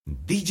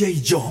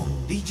DJ John.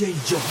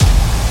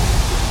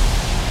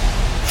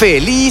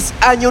 ¡Feliz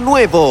Año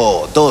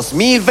Nuevo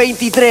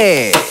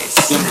 2023!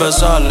 Y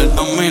empezar el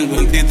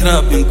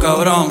 2023 bien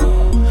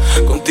cabrón.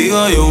 Contigo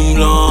hay un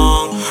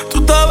blon.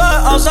 Tú te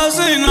ves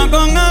asesina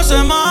con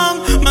ese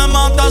man. Me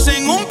matas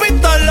sin un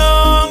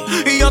pistolón.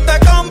 Y yo te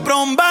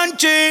compro un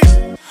Banshee,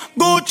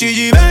 Gucci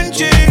y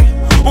Benchi,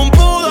 un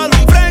poodle,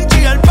 un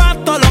Frenchie, el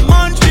pasto, los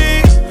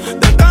monchis.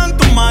 Te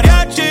canto un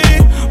mariachi,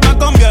 me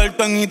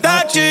convierto en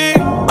Itachi.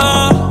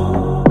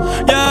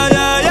 Yeah,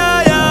 yeah,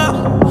 yeah, yeah.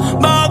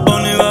 Bad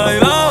Bunny, baby,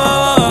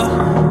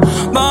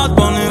 Bad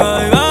Bunny,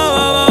 baby,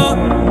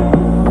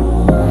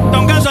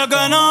 aunque sé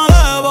que no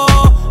debo,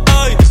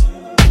 ey,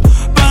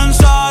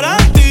 pensar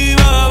en ti,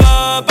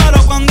 bebé,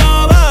 pero cuando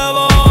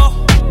bebo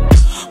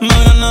me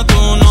viene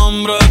tu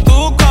nombre,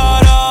 tu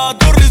cara,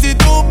 tu risa y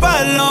tu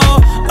pelo.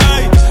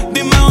 Ey,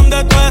 dime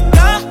dónde tú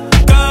estás,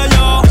 que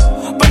yo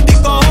partí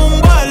con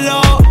un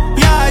vuelo.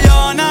 Ya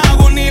yo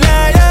nago ni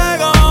le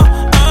llego.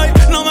 Ey,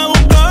 no me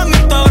busques en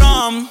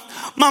Instagram,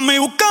 mami,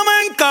 búscame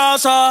en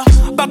casa,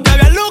 pa' que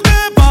veas lo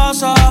que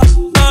pasa.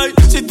 Ey,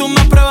 si tú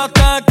me pruebas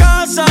te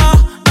casa.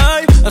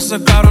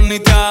 Ese cabrón ni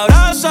te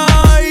abraza.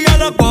 Y yo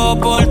loco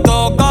por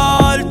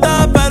tocarte,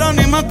 pero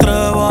ni me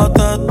atrevo a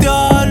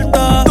testearte.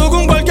 Tú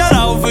con cualquier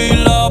outfit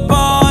la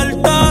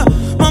parte,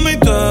 mami,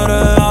 tú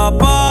eres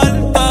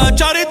aparte.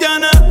 Chari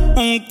tiene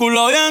un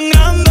culo bien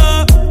grande,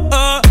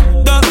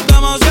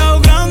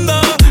 demasiado grande.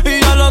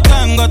 Y yo lo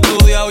tengo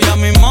estudiado, ya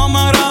mismo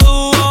me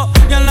graduó.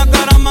 Y en la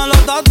cara me lo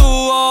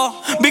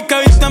tatúo. Vi que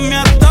viste mi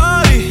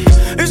story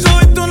y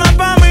subiste una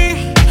pa'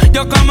 mí.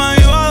 Yo que me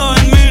iba a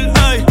dormir,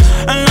 ey,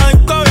 en la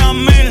disco había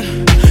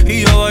 1000.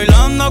 Y yo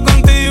bailando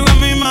contigo en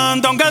mi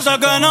mente, aunque sé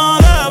que no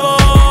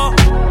debo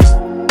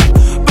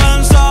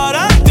pensar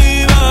en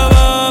ti,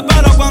 bebé,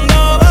 pero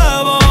cuando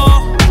bebo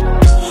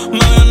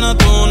me viene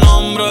tu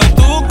nombre,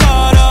 tu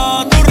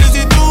cara, tu risa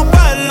y tu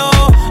pelo.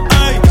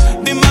 Ey,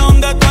 dime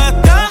dónde tú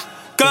estás,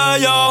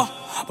 que yo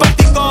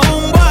partí con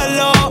un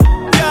vuelo.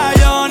 Ya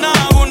yo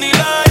nago ni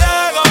le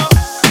llego.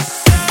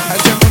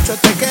 Hace mucho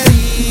te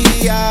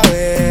quería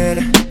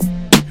ver.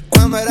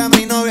 Cuando era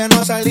mi novia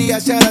no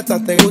salías y ahora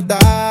hasta te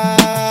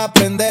gusta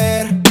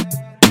aprender.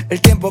 El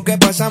tiempo que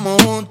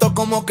pasamos juntos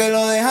como que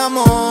lo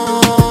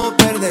dejamos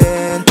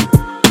perder.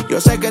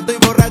 Yo sé que estoy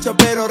borracho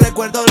pero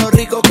recuerdo lo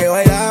rico que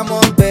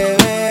bailamos,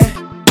 bebé.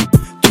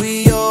 Tú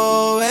y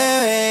yo,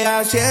 bebé,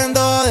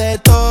 haciendo de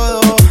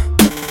todo.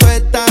 Tú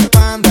estás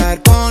pa'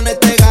 andar con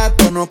este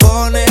gato, no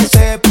con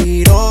ese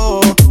piro.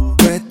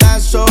 Tú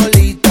estás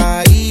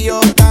solita y yo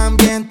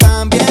también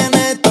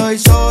estoy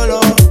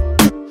solo.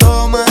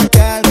 Tómate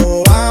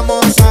algo,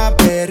 vamos a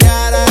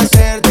perrear, a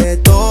hacer de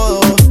todo.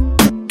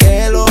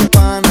 Que los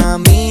panas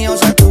míos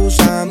a tus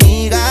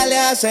amigas le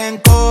hacen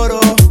coro.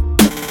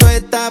 Tú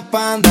estás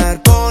pa'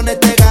 andar con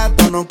este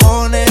gato, no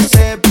con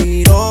ese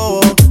piro.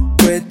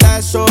 Tú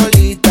estás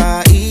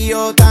solita y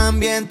yo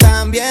también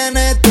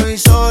estoy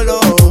solo.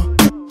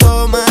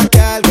 Tómate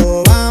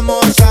algo,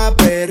 vamos a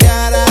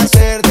perrear, a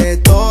hacer de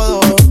todo.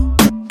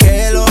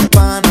 Que los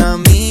panas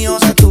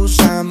míos a tus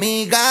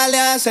amigas le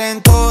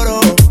hacen coro.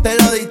 Te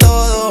lo di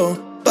todo,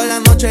 toda la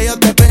noche yo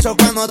te pienso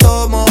cuando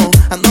tomo.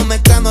 Ando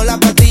mezclando la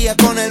pastilla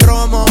con el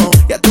romo.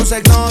 Y a tus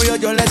exnovios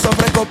yo les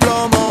ofrezco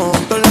plomo.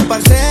 Todos los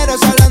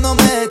parceros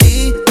hablándome de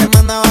ti. Te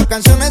mandaba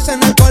canciones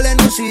en el cole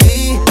en un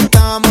CD.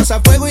 Estábamos a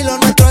fuego y lo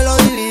nuestro lo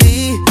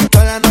dividí.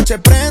 Toda la noche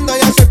prendo y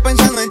estoy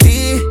pensando en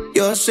ti.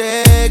 Yo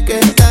sé que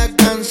estás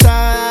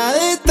cansada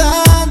de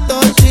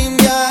tanto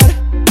chimbear,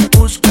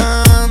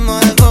 buscando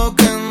algo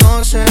que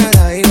no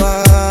será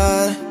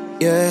igual,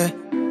 yeah.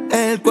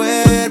 El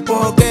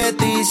cuerpo que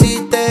te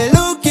hiciste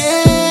lo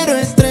quiero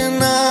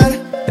estrenar.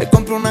 Te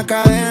compro una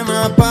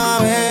cadena pa'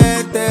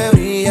 verte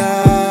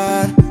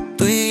brillar.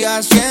 Estoy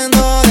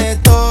haciendo de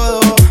todo.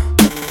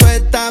 Tú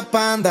estás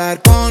pa'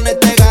 andar con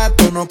este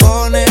gato, no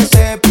con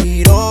ese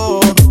piro.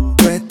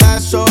 Tú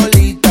estás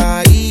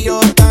solita y yo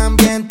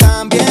también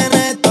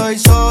estoy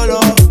solo.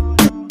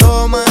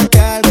 Tómate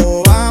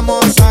algo,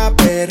 vamos a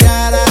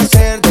perrear, a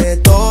hacer de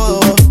todo.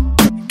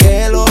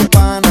 Que los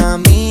panas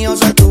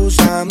míos a tus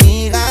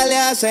amigas le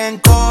hacen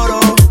coro.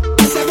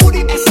 Ese booty,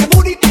 ese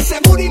booty, ese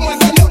booty,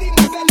 muévelo.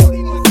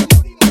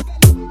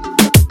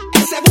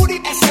 Ese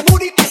booty, ese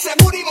booty, ese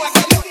booty,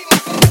 muévelo.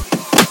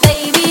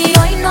 Baby,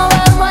 hoy no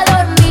vamos a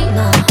dormir.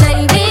 No.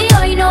 Baby,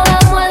 hoy no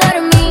vamos a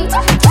dormir.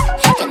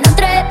 Que no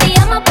trae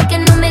pijama porque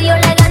no me dio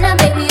la gana.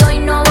 Baby, hoy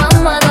no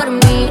vamos a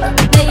dormir.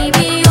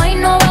 Baby, hoy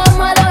no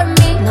vamos a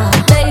dormir. No.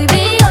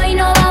 Baby, hoy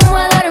no vamos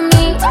a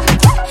dormir.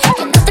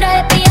 Que no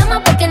trae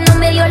pijama porque no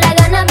me dio la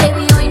gana.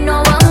 Baby, hoy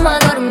no vamos a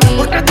dormir.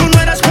 Porque tú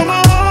no eres como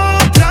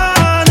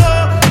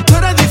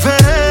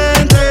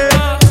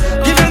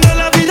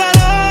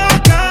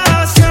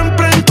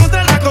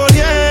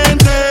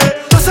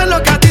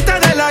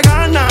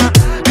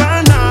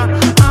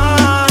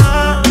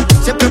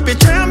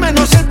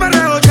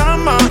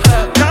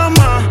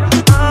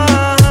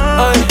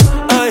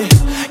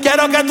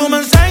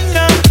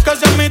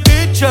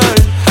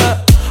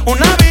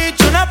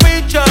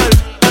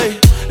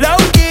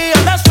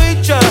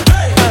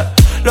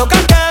loca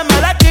que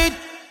me la quit.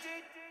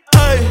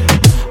 Ey,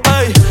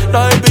 ey, la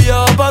baby ya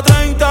va pa'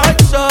 30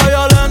 y soy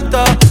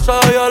violenta,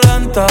 soy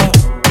violenta.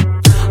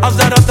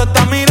 Hace rato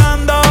está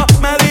mirando,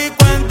 me di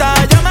cuenta,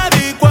 ya me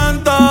di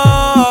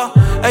cuenta.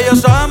 Ella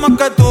sabe más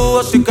que tú,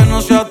 así que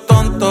no seas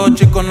tonto,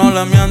 chico, no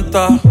le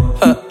mientas.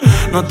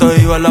 No te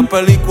digo en la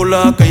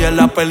película, que ella es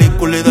la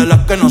película y de las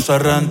que no se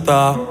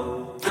renta.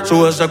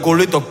 Sube ese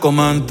culito,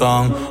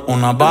 comentan.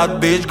 Una bad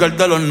bitch girl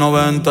de los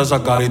 90.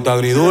 Esa carita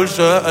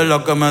agridulce es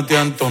la que me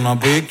tienta. Una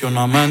pique,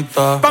 una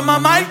menta. Pa'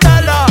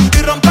 mamártela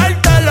y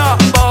rompértela.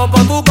 Bajo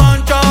pa' tu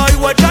cancha y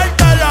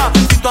guachártela.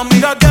 Si tu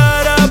amiga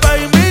quiere,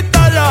 ve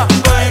invítala.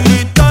 Ve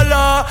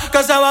invítala.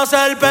 Que se va a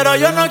hacer, pero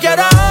yo no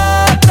quiero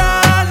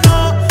otra,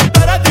 no.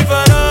 Pero es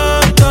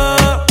diferente.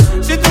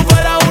 Si tú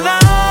fueras una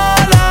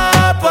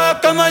ala, pues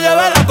que me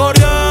lleve la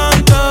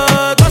corriente.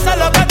 Que hacer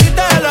lo que a ti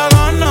te dé la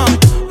gana.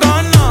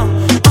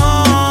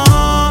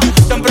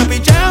 Siempre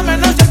pichea,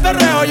 menos el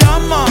perreo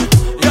llama,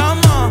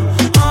 llama.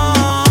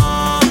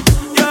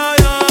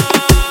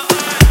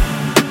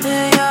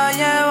 Ella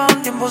lleva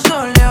un tiempo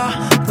sola,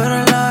 pero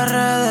en las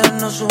redes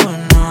no sube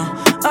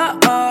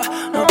nada.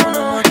 No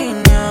podemos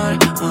maquinear.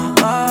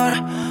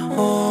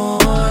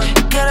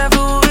 Quiere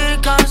fluir,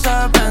 cansa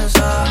de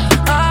pensar.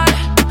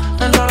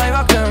 Dentro la iba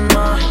a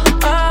quemar.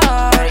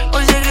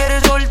 Hoy se quiere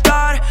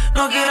soltar,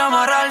 no quiere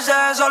amarrarse,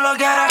 solo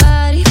quiere.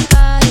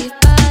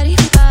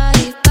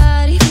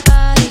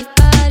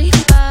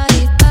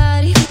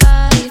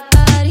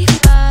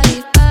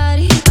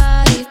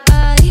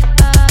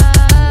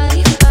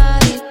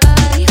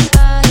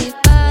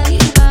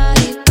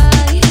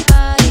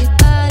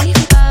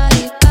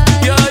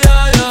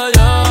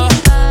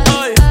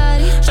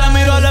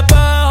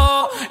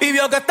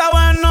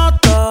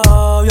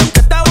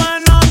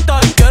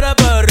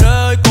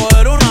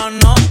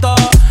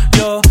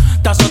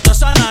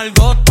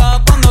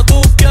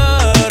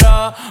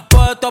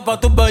 Pa'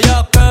 tus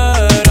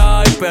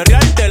bellaqueras y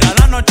perreártela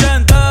la noche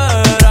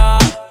entera.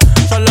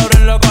 Solo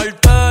abren la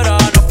cartera,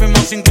 nos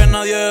fuimos sin que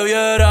nadie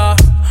viera.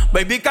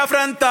 Baby, que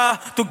afrenta,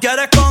 tú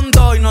quieres con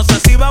dos y no sé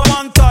si va a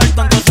aguantar.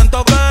 Tanto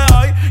siento que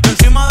hay y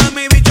encima de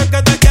mi bicho es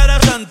que te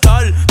quieres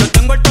sentar. Te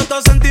tengo el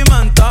toto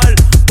sentimental,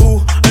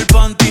 el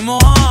panty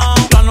mojado.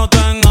 La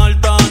nota en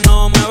alta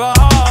no me he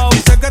bajado.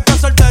 Dice que está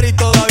soltera y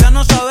todavía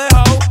no se ha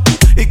dejado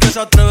y que se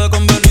atreve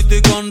con Benito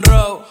y con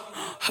Raúl.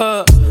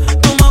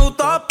 Tú me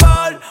gustas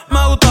par,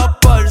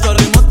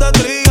 salimos de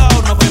trigo,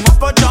 nos fuimos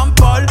pa'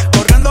 champar,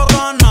 corriendo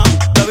ganas,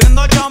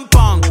 bebiendo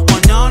champán.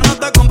 Mañana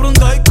te compro un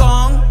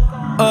Taycan.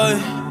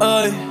 Ey,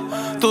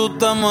 ey, tú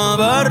te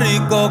mueves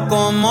rico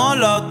como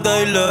las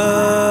de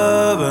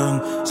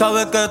Eleven.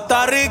 Sabes que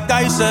está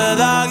rica y se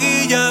da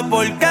guille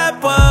porque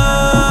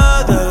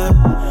puede.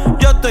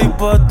 Yo estoy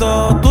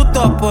puesto, tú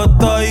estás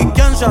puesta y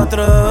 ¿quién se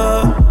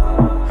atreve?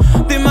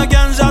 Dime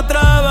quién se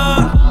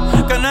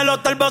atreve, que en el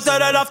hotel va a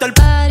ser el after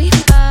party.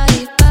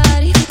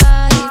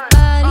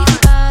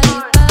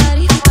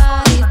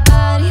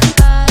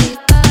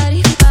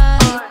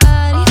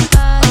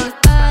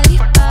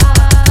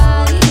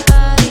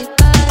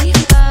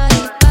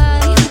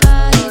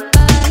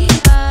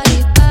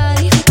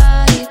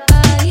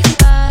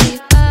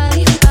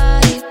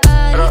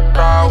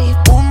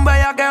 Un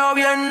bellaqueo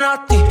bien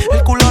nasty.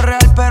 El culo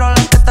real pero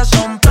las tetas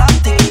son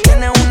plastic.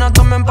 Tiene una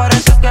toma, me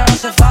parece que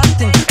hace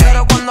fasting.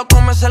 Pero cuando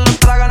come se lo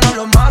traga, no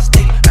lo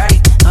mastic.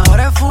 Ey,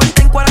 ahora es full,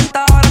 en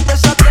 40 horas de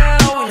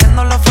sateo.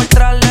 Huyéndolo fue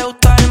atrás, le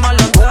gusta el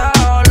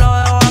maloteo. Lo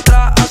dejo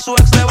atrás, a su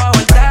ex le bajo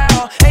el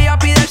dedo. Ella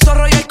pide el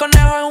zorro y el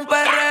conejo es un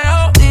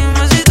perreo.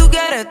 Dime si tú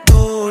quieres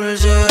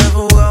dulce.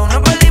 Fuga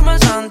una película en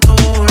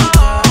Santurce.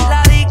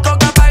 La disco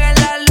que apague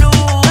la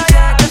luz.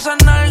 Que esas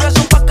nalgas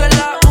son pa' que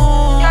la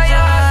use.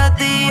 De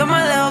ti yo me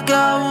dejo que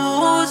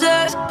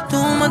abuses.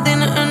 Tú me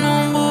tienes en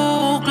un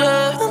bucle.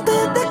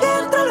 Antes de que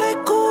entre lo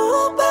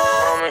escupe.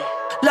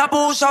 La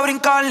puse a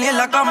brincar y en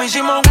la cama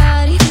hicimos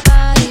party.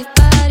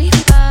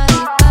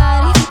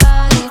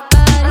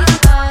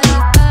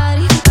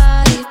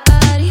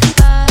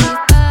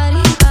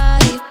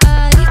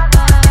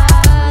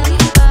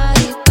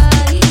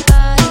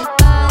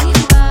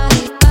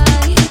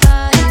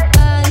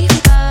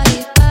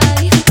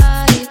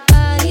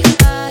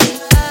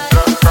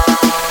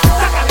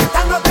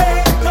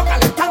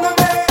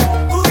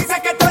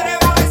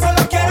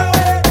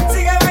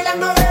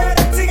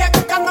 Sigue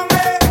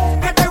buscándome,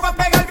 que te voy a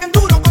pegar bien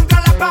duro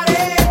contra la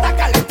pared. Está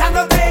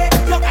calentándote.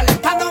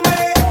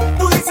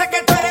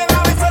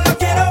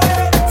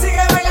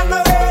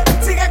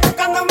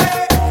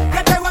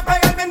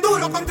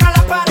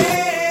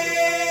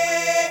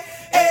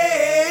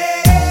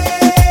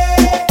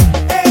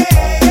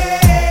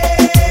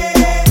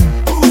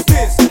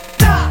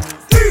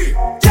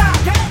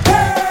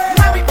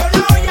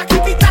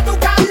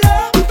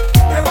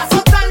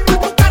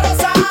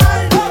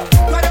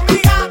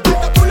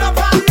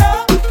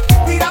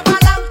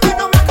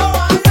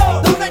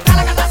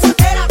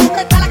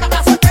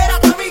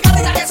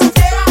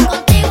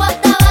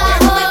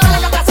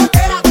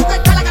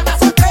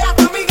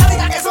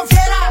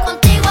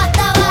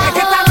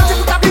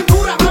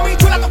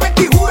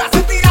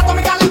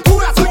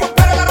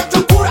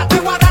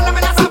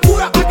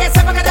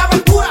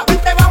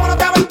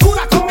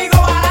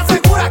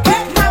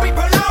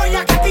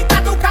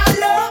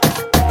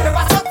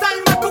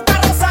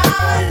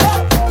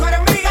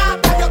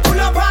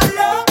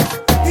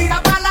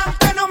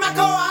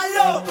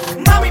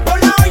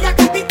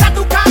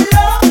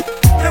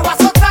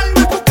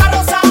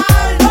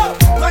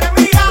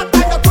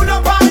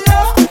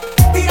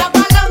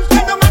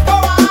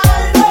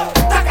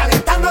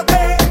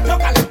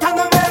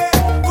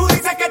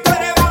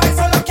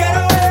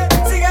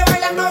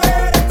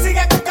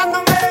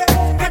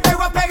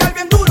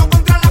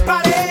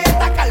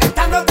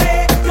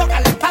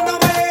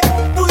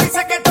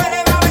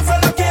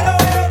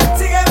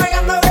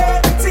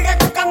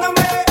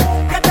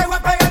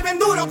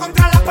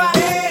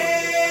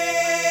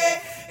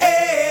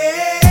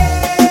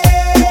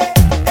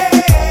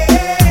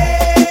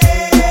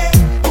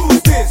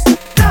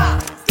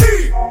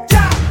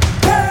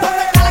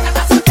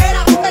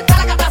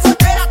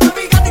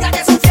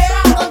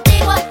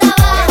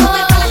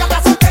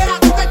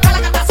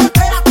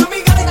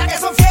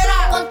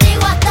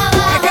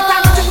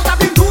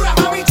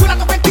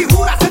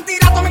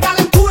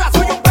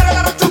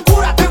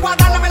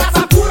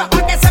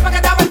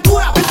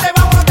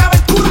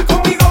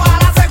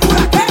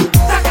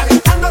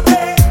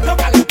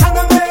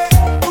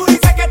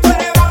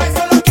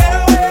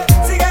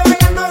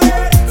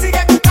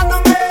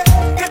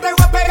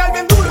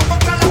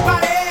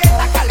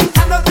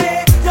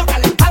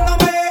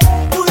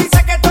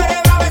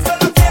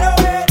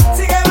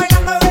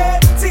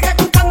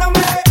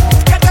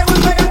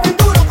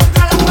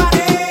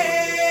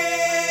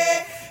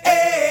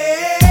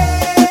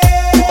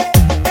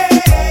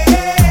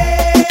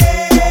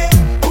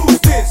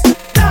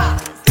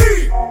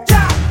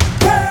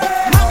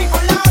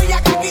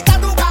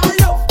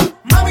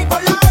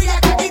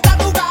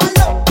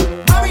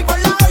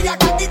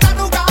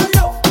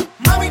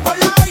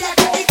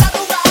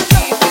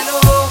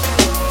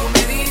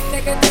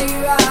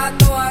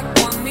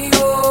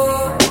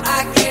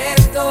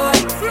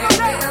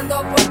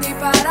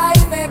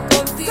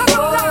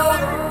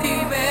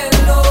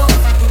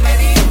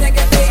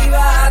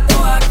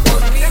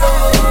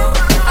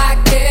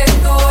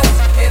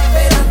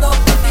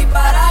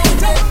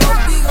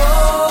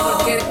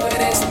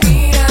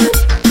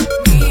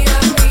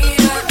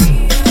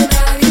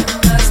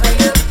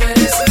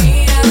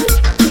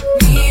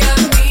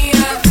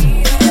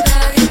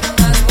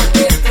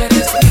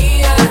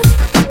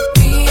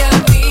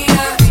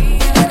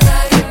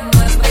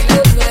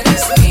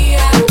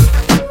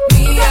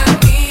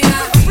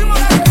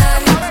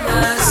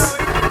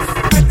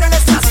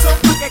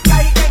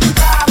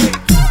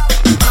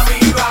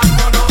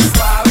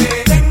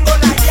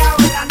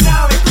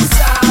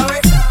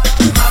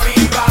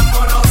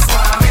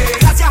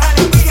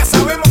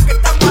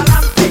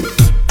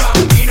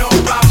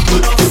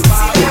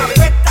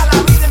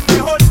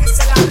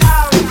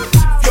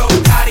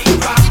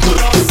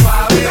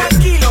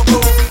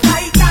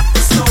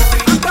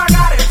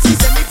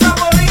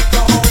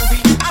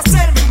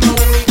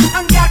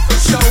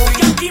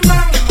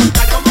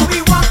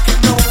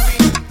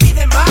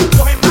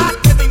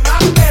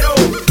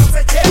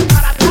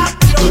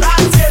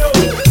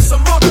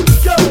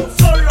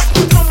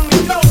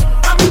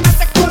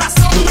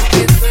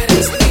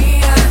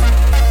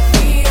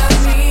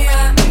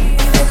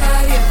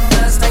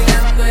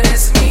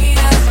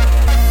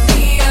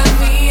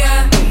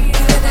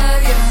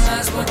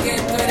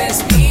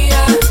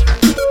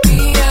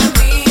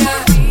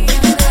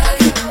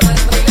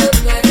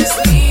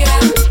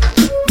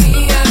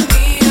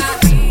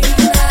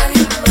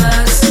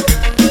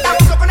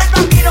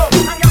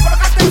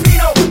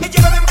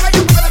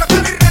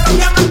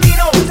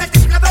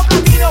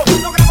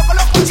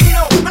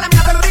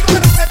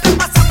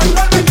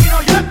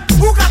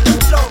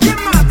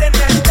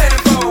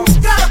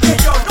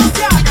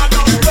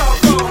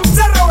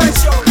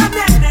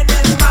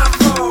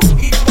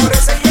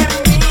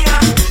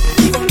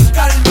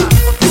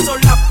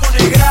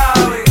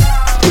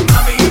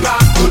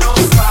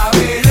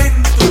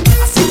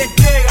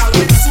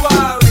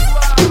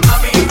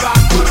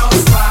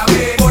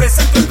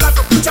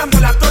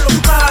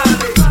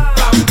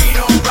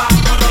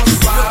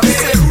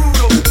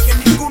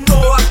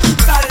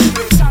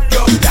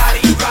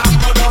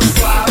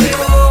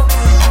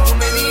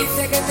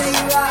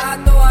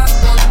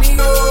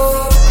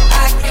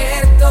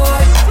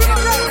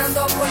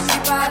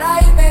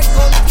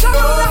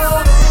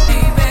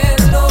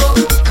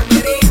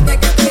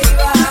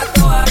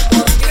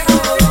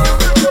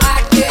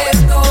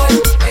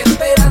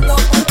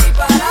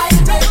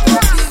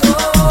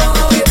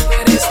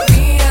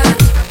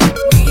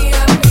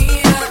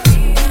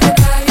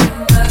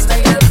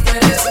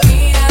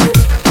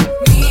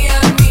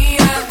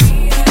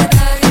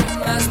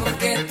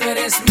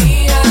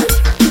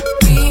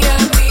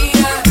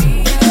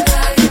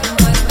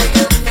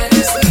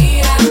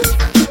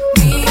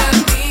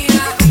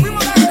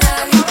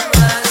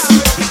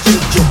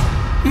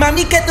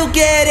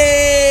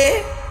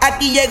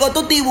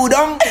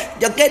 tiburón.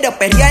 Yo quiero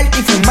perrearte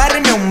y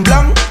fumarme un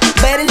blon.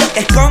 Ver lo que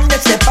esconde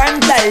ese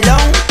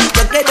pantalón.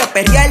 Yo quiero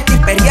perrearte y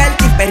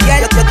perrearte y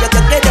perrearte. Yo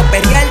quiero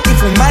perrearte y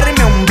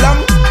fumarme un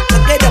blon.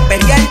 Yo quiero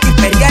perrearte y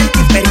perrearte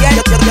y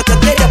perrearte. Yo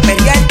quiero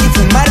perrearte y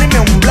fumarme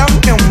un blon.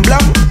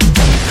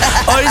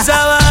 Hoy se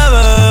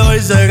bebe,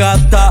 hoy se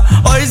gasta,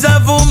 hoy se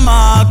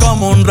fuma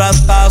como un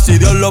rata, si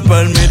Dios lo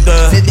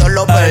permite. Si Dios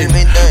lo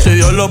permite. Ey, si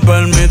Dios lo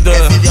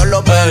permite. Si Dios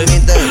lo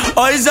permite. Ey.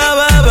 Hoy se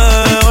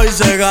bebe, hoy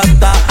se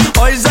gasta,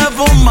 hoy se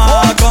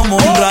fuma como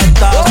un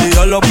rata, si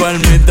Dios lo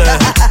permite.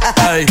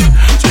 Ey,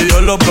 si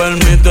Dios lo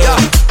permite.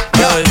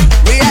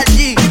 Real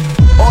G,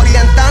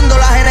 orientando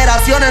las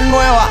generaciones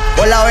nuevas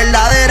por la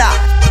verdadera.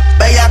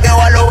 Bella que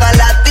va a lograr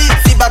la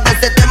tipsy pa' que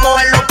se te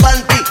mojen los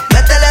panties.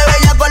 Métele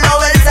bella con los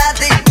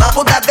versátil, más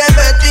puta que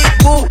Betty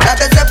Boo. La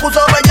que se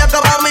puso bella que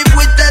para mí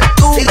fuiste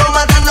tú. Sigo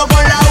matando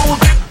con la U.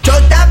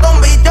 Chocha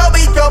con bicho,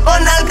 bicho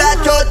con alga.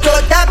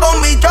 Chocha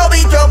con bicho,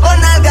 bicho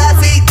con alga.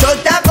 Sí,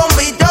 chocha con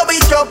bicho,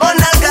 bicho con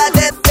alga.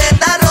 Te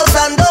está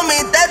rozando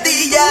mi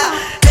tetilla.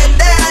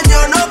 Este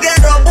año no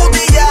quiero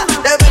putilla.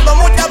 Te ven con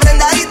mucha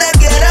prenda y te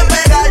quieren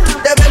pegar.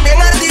 Te ven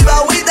bien arriba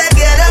y te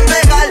quieren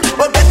pegar.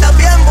 Porque estás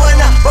bien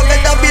buena, porque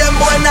estás bien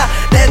buena.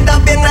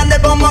 Tetas bien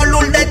grande como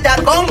Lourdes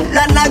Chacón.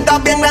 Las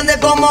nalgas bien grandes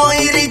como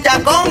Iris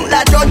Chacón.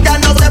 La chocha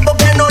no sé por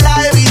qué no la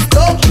he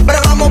visto,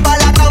 pero vamos pa'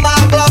 la cama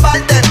a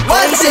clavarte.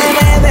 Hoy se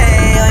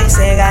bebe, hoy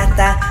se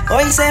gasta,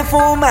 hoy se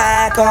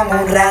fuma como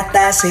un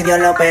rata, si Dios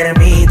lo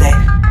permite.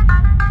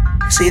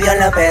 Si Dios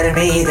lo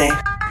permite.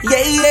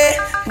 Yeah,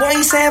 yeah.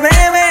 Hoy se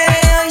bebe,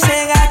 hoy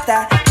se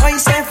gasta, hoy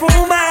se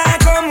fuma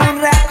como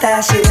un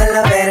rata, si Dios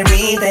lo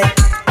permite.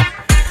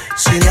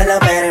 Si Dios lo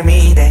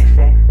permite.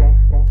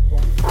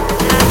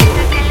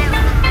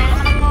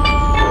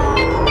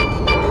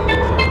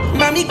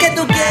 Mami, ¿qué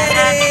tú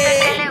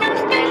quieres?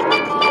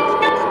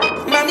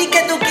 Mami,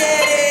 ¿qué tú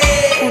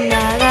quieres?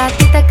 Una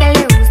gatita que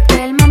le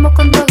guste el mambo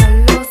con todos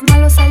los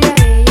malos sale a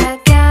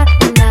bellaquear.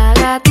 Una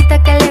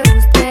gatita que le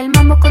guste el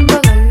mambo con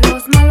todos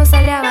los malos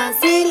sale a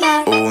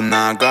vacilar.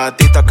 Una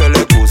gatita que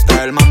le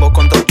gusta el mambo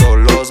con todos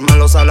los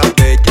malos a la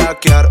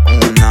bellaquear.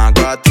 Una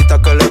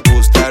gatita que le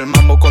gusta el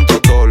mambo con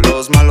todos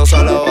los malos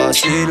a la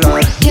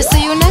vacilar. Yo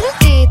soy una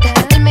gatita,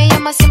 él me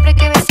llama siempre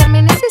que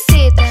besarme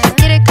necesita.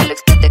 Quiere que lo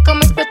explote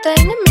como explota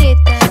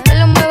dinamita. Me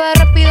lo mueva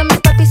rápido, mi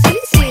papi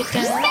solicita.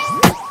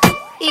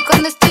 Y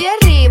cuando estoy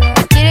arriba,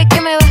 quiere que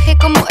me baje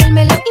como él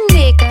me lo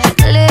indica.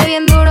 Le dé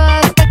bien duro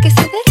hasta que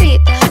se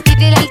derrita.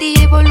 Pídele al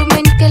DJ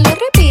volumen y que lo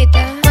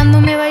repita.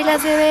 Cuando me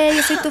bailas, bebé,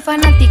 yo soy tu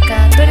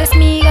fanática. Tú eres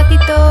mi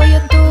gatito,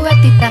 yo tu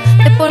gatita.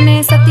 Te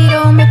pones a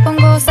tiro, me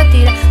pongo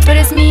sátira. Tú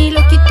eres mi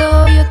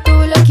loquito, yo tu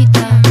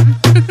loquita.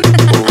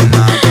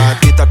 Una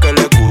gatita que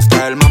le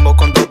gusta el mambo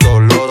con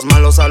todos los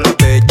malos a la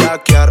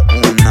bellaquear.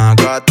 Una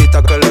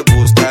gatita que le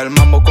gusta el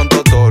mambo con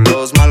todos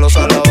los malos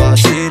a la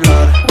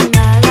vacilar.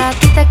 Una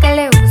gatita que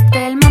le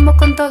guste el mambo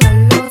con todos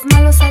los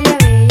malos sale a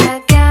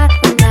bellaquear.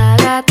 Una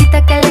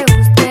gatita que le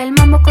guste el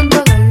mambo con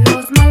todos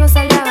los malos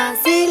sale a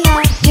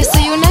vacilar. Yo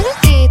soy una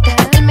gatita,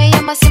 él me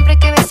llama siempre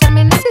que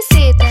besarme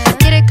necesita.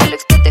 Quiere que lo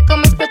explote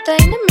como explota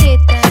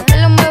dinamita. Me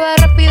lo mueva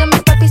rápido, mi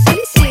papi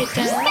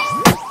solicita.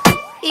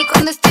 Y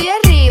cuando estoy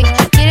arriba,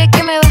 quiere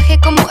que me baje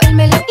como él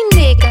me lo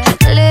indica.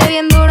 Le dé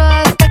bien duro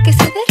hasta que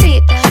se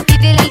derrita.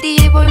 Pídele al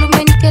DJ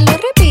volumen y que lo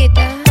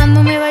repita.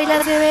 Cuando me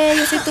bailas, bebé,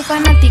 yo soy tu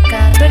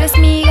fanática. Tú eres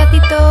mi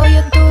gatito,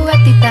 yo tu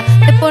gatita.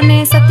 Te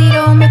pones a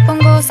tiro, me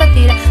pongo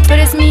sátira. Tú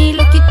eres mi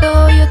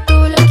loquito, yo tu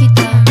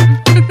loquita.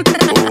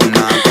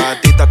 Una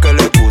gatita que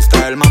le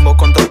gusta el mambo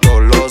con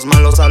todos los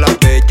malos a la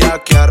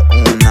bellaquear.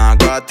 Una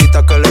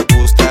gatita que le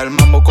gusta el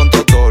mambo con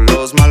todos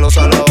los malos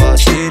a la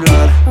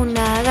vacilar.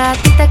 Una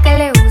gatita que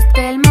le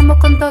guste el mambo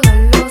con todos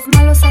los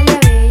malos sale a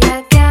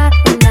bellaquear.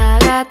 Una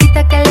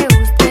gatita que le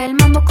guste el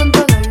mambo con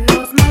todos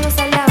los malos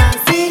sale a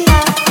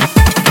vacilar.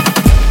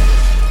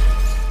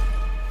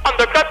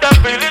 Antes que te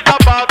filita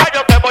paga,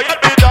 yo te voy a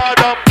olvidar.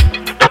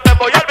 Yo te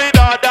voy a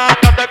olvidar.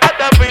 Antes que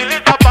te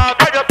filita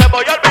paga, yo te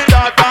voy a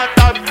olvidar.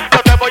 Yo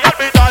te voy a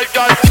olvidar,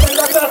 ya.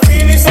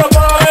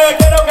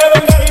 Quiero que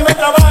venga y me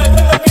trabaje.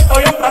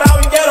 Estoy un parado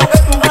y quiero que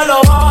tú me lo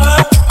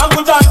bajes. A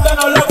mucha gente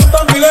no le gusta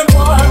mi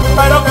lenguaje,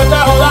 pero que te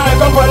jodas,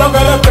 esto fue lo que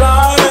les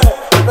traje.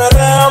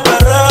 Perreo,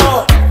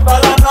 perreo, toda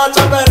la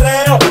noche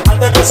perreo.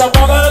 Antes que se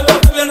apague esto,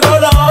 viendo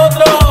lo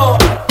otro.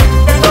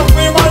 Que nos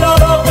fuimos a lo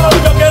loco.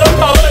 Yo quiero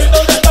saber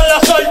dónde están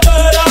las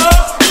solteras.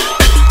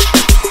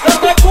 No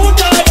te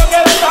escuchas, yo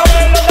quiero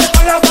saber dónde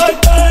están las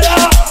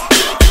solteras.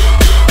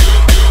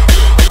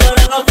 Un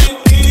verano sin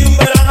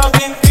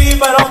ti,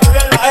 pero muy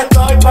bien la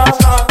estoy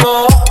pasando.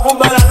 Un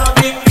verano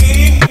sin ti,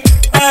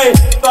 ey,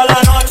 toda la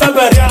noche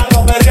perreando,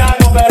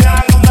 perreando,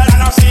 perreando. Un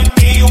verano sin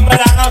ti,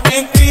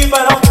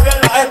 pero muy bien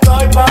la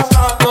estoy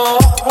pasando.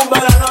 Un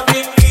verano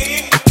sin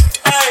ti,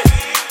 ey,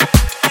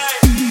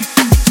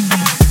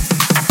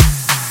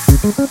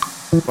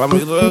 ey. Pa' mi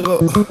ruego,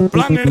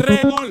 Plan el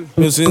récord.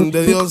 mi sin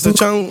de Dios se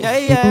chan.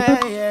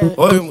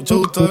 Oye, mucho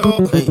gusto yo.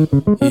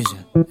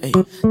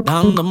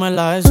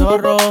 Dándomela de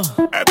zorro.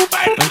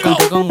 Me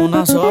encontré con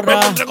una zorra.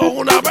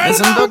 Me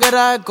siento que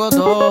era el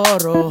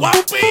cotorro.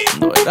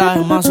 No era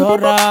más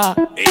zorra.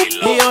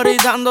 Y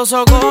ahorita ando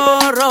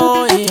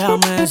socorro. Y ella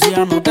me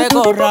decía no te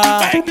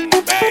corras.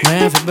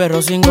 Me fui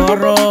perro sin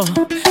gorro.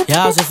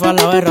 Ya se fue a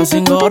la berra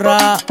sin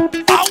gorra.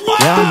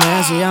 Ya me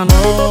decía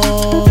no,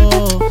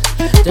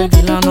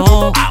 tequila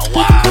no.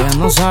 Ella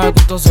no sabe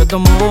cuánto se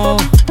tomó.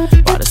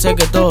 Parece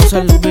que todo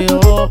se le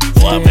olvidó.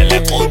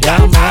 Ya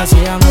me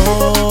decía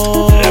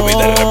no,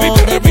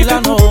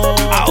 tequila no.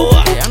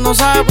 Ella no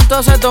sabe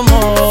cuánto se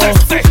tomó.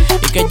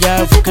 Y que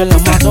ya fue que la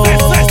mató.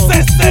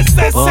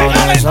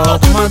 Por eso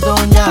tómate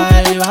un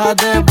Yael y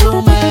bájate el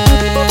plume.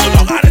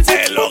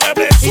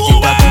 Y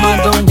chica,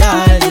 tómate un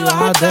Yael y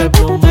bájate el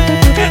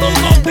plume.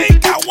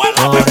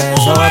 Por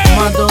eso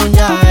tómate un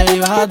Yael y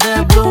bájate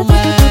el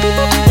plume.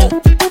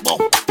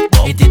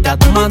 Y tita,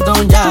 tómate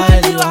un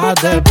Yael y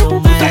bájate el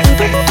plume.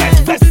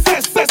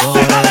 Por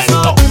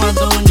eso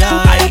tómate un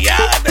Yael.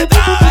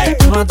 Ay,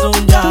 tómate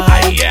un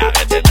Yael.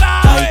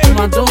 Ay,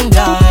 tómate un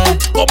Yael.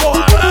 Como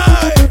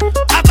Jalay,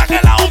 hasta que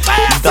la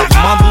botella se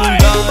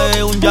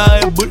acabe. Un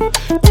Yael Bull.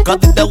 Porque a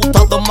ti te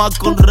gusta tomar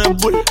con Red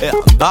Bull.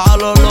 Andaba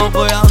lo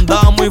loco y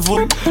andaba muy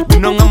full.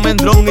 Vino en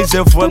almendrón y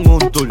se fue en un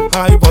tour.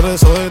 Ay, por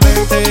eso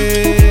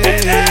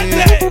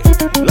detente.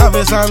 La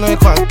mesa no es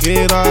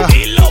cualquiera.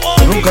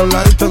 Nunca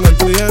hablaste en el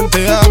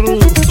cliente hablo.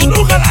 Tú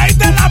nunca la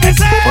diste en la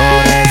mesa.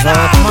 Por eso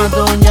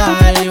tómate un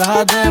Yael y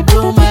bájate el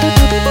plume.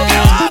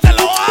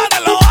 Bájatelo.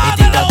 Y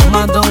tita,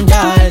 tómate un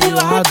Yael y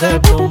bájate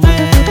el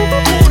plume.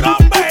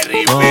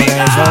 Por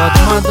eso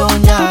tómate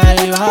un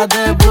Yael y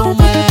bájate el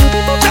plume.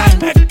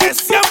 Es que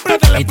siempre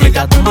te lo Y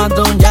explica. tita,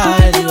 tómate un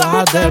Yael y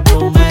bájate el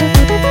plume.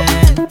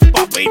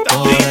 Papita,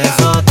 Por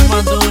eso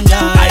tómate un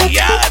Yael. ay,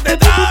 ya que te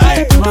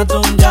trae. Tómate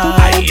un Yael.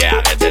 Ay,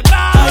 ya que te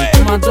trae.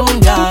 Tómate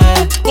un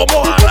Yael.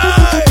 Como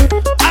Jalay,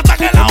 hasta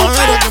que la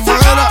botella se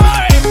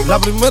acabe. La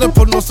primera es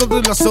por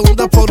nosotros y la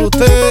segunda es por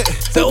usted.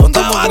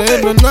 Segunda No estamos bate.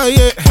 creyendo en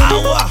nadie.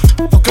 Agua,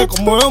 Porque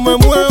como yo me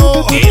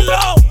muevo. kilo.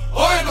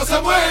 Hoy no se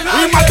mueve Y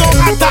nadie. mato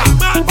gata.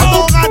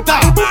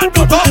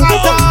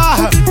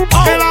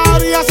 Que la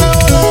orilla se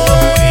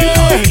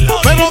ole.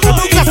 Pero que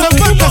nunca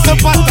se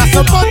falta.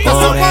 Por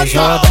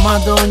eso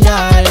tómate un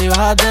Yael y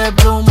bájate el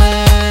plume.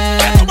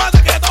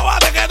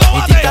 Y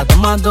tita,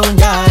 tómate un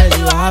Yael y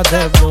bájate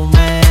el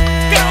plume.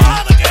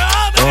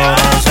 Por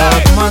eso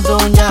tómate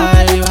un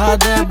Yael y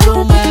bájate el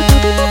plume.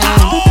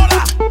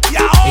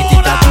 Y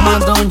tita,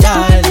 tómate un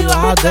Yael y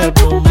bájate el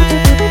plume.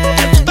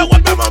 Tú te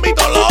vuelves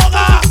mamito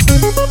loca.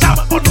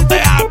 Llama por no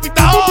te has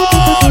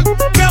pitador.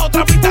 Que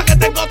otra pista que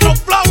tengo otro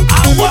flow.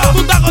 Agua, tú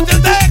estás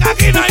consciente de que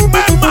aquí no hay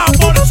merma.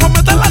 Por eso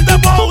metes las de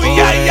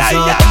Bowie. Ay, ay,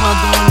 ay.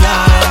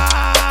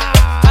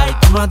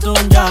 Tómate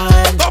un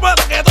Yael.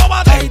 Tómate.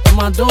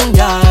 Tómate un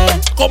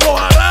Yael. Como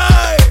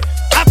Jalay,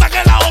 hasta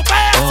que la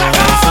botella se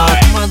acabe.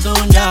 Tómate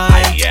un Yael.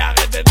 Ay, ya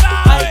que te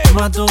trae.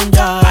 Tómate un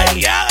Yael.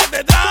 Ay, ya que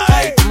te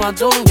trae.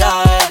 Tómate un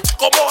Yael.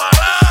 Como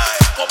Jalay,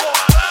 como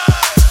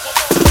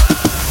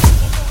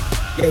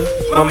Jalay.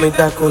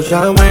 Mamita,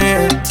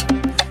 escúchame.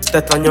 Te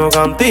extraño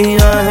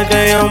cantidad desde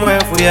que yo me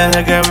fui,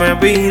 desde que me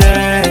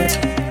pide.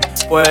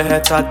 Puedes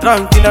estar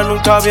tranquila,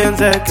 nunca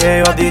pienses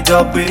que yo a ti te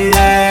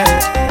olvidé.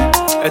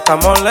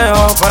 Estamos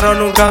lejos, pero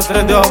nunca se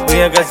te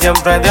olvide que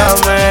siempre te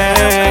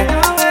amé.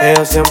 Que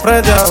yo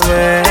siempre te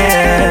amé.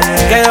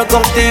 Que yo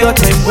contigo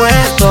estoy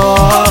puesto.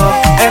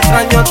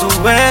 Extraño tu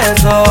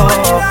beso,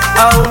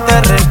 aún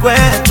te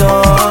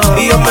recuerdo.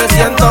 Y yo me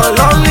siento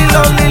lonely,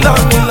 lonely,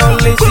 lonely,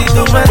 lonely si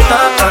tú no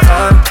estás.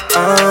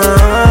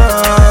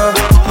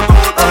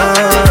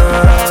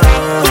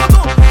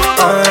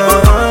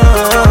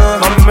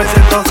 Mami, me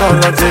siento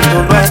solo si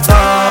tú no estás.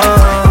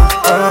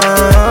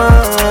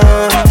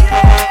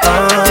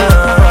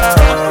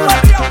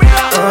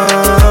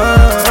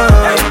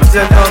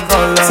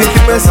 Sin ti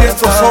me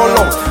siento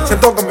solo,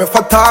 siento que me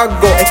falta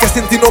algo. Es que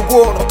sin ti no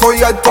puedo, no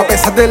estoy alto. A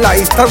pesar de la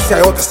distancia,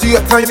 yo te sigo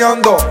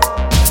extrañando.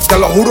 Te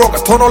lo juro que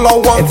esto no lo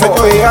aguanto.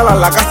 Extraño llegar a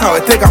la casa,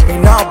 verte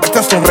caminar,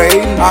 verte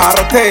sonreír,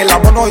 agarrarte de la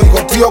mano y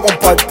contigo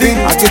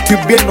compartir. Aquí estoy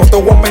bien, no te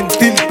voy a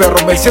mentir, pero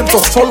me siento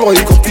solo y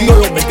contigo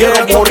yo me quiero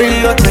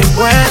morir. Yo estoy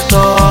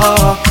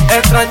puesto,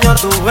 extraño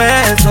tu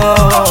beso,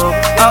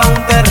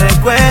 aún te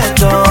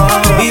recuerdo.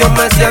 Y yo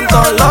me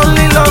siento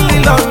lonely, lonely,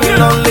 lonely,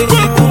 lonely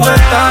si tú no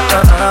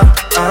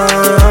estás.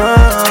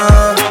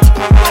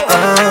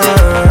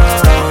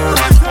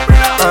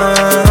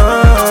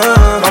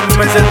 Mami,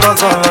 me siento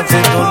solo si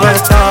tú no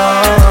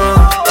estás.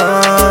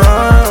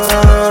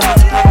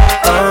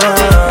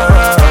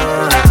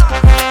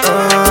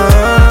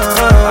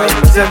 Ay,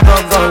 me siento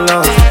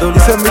solo si tú no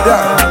Dice, estás.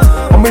 mira,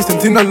 mami, sin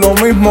ti no es lo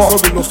mismo.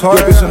 Yo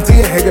pienso en ti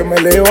desde que me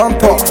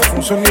levanto.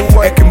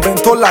 Es que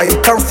inventó la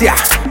distancia.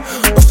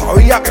 No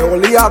sabía que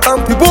olía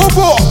tanto. Y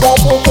popo,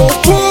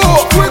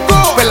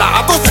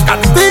 pelado se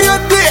castiga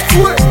en ti.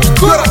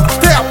 Tú eres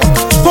te amo,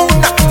 son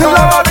una te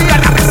la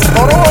varía.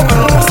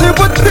 Pero no sé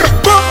por ti.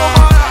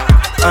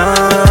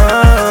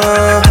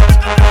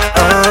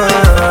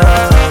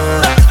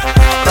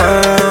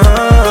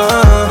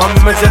 Mami,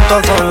 me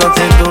siento solo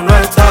si tú no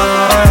estás.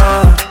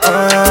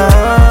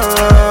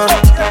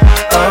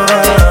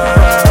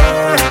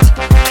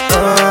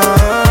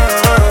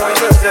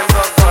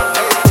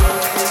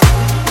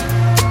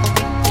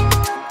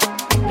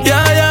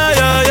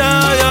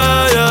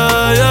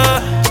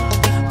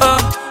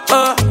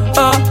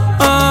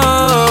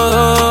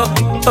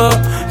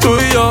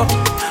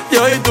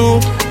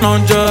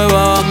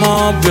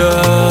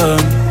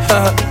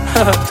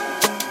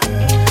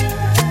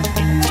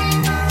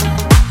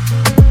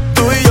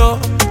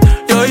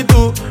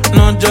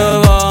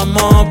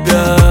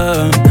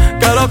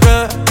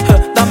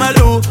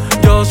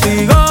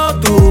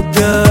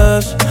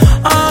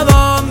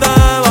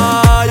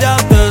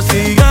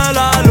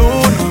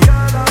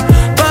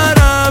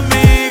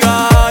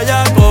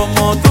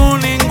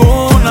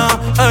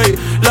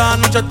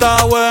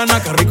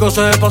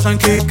 se pasa en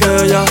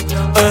Quiqueya.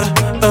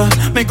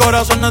 Mi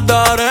corazón es de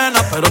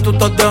arena, pero tú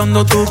estás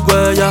dejando tus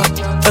huellas.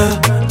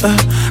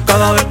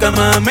 Cada vez que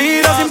me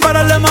miras sin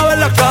pararle mover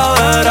la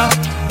cadera.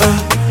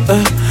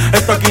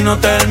 Esto aquí no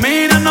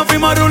termina, nos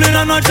fuimos a rulir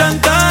la noche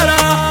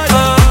entera.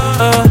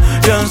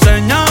 Y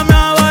enséñame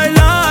a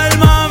bailar,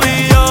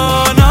 mami,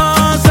 yo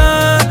no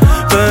sé,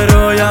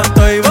 pero ya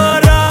estoy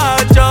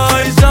borracho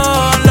y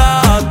son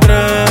las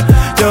 3.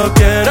 Yo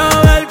quiero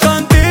ver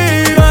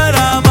contigo el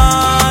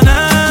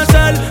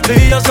amanecer. Tú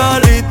y yo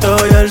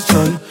solito y el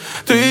sol,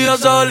 tú y yo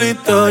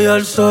solito y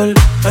el sol.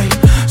 Ey,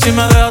 si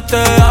me dejas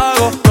te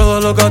hago todo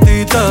lo que a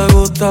ti te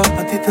gusta.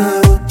 A ti te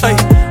gusta. Ey,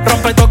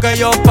 rompe esto que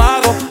yo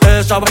pago,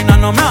 esa vaina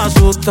no me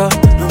asusta.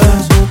 No me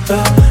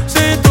asusta.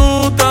 Si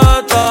tú te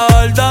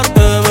tardas,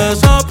 te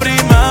beso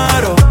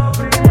primero.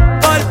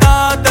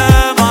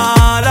 Pórtate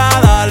mala,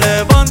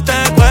 dale, ponte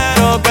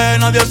cuero, que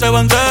nadie se va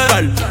a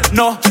enterar.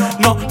 No,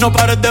 no, no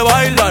pares de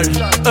bailar.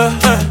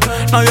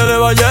 Nadie le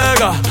va a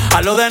llegar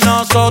a lo de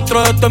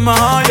nosotros, esto es más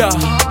allá.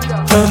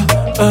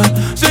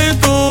 Si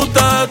tú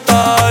te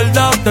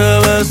tardas, te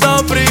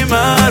beso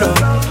primero.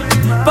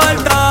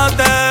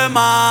 Pórtate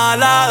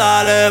mala,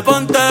 dale,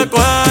 ponte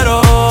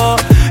cuero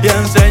y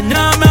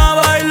enséñame a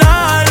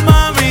bailar,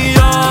 mami,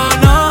 yo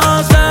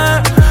no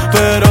sé,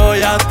 pero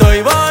ya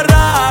estoy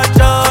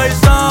borracho y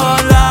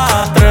son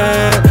las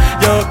 3.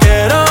 Yo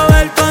quiero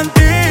ver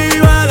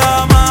contigo el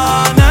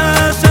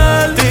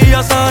amanecer. Tú y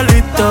yo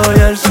solito y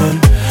el sol,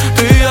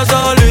 tú y yo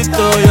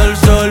solito y el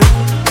sol.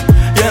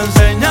 Y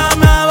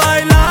enséñame a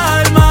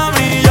bailar,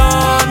 mami,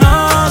 yo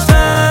no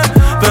sé,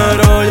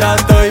 pero ya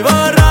estoy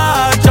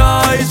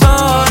borracho y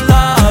son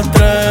las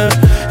 3.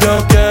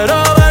 Yo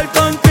quiero ver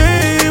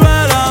contigo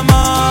el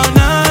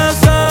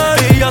amanecer.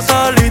 Tú y yo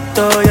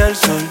solito y el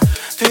sol,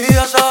 tú y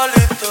yo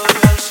solito y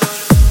el sol.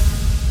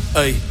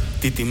 Ey,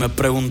 Titi me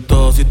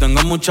preguntó si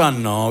tengo muchas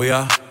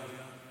novias.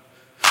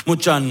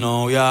 Muchas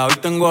novias, hoy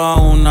tengo a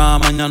una,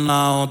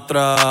 mañana a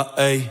otra,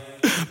 ey,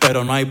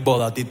 pero no hay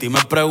boda. Titi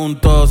me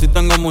preguntó si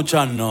tengo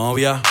muchas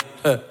novias.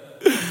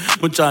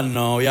 Muchas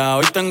novias,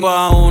 hoy tengo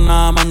a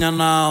una,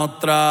 mañana a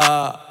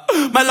otra.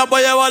 Me las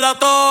voy a llevar a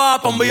todas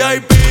pa' un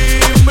VIP,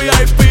 ey.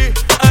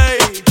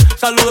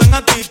 Saluden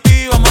a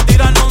Titi, vamos a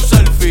tirarnos un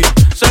selfie.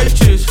 6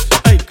 chis,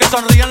 ey, que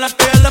sonrían las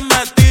que ya les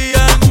metí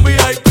en un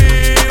VIP,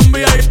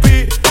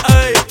 ey.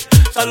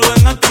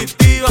 Saluden a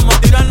Titi, vamos a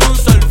tirarnos un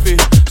selfie.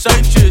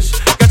 6 chis,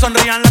 que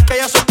sonrían las que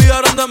ya se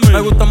olvidaron de mí. Me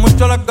gustan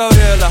mucho las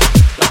Gabriela,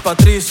 las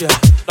Patricia,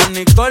 las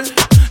Nicole,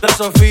 la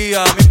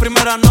Sofía. Mi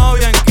primera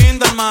novia en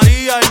Kinder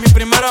María y mi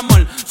primer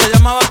amor se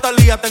llamaba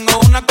Talía. Tengo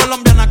una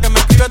colombiana que me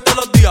escribe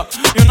todos los días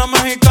y una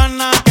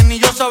mexicana que ni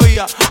yo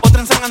sabía.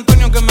 Otra en San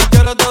Antonio que me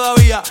quiere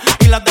todavía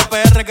y las de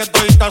PR que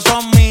toditas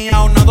son mías.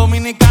 Una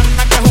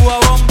dominicana que juega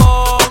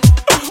bombón,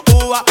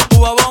 uva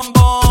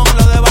bombón.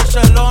 La de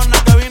Barcelona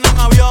que vino en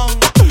avión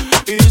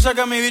y dice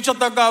que mi bicho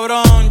está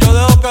cabrón. Yo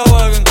dejo que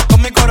jueguen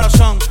con mi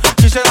corazón.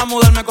 Quisiera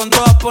mudarme con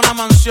todas por una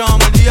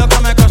mansión. El día que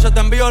me case te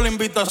envío la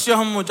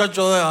invitación,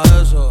 muchacho, deja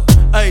eso.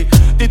 Ey,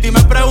 Titi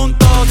me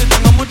preguntó si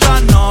tengo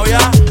muchas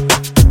novias.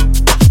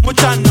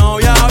 Muchas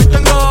novias, hoy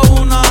tengo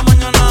una,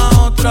 mañana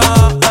otra,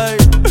 ey,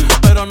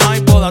 pero no hay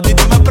boda.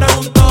 Titi me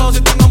preguntó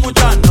si tengo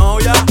muchas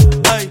novias.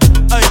 Ey,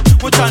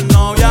 muchas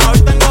novias,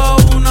 hoy tengo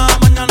una,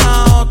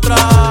 mañana otra.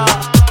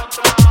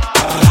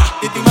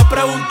 Titi me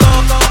preguntó.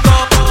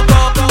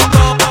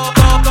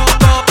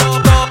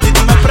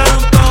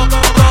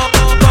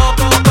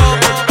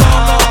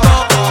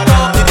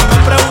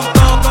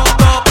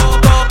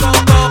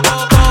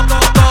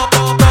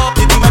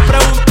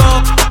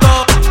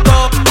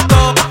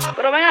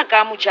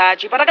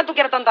 Muchacho, ¿y para qué tú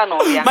quieres tanta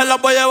novia? Me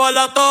las voy a llevar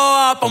a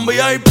todas pa' un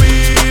VIP,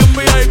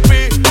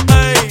 ey.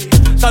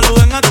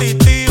 Saluden a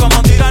Titi, vamos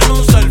a tirarle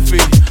un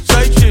selfie.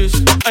 6 chis,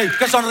 ey,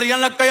 que sonrían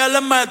las que ya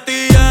les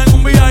metí en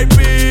un VIP,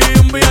 ey.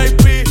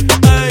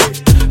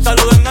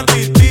 Saluden a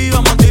Titi,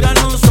 vamos a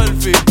tirarle un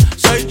selfie.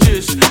 6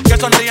 chis, que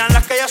sonrían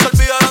las que ya se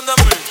olvidaron de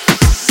mí.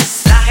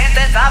 La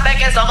gente sabe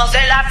que somos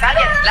de la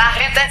calle. La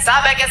gente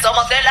sabe que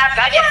somos de la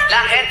calle.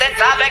 La gente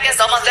sabe que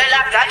somos de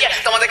la calle.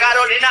 Somos de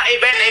Carolina y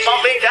venimos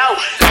picados.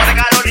 Somos de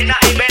Carolina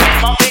y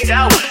venimos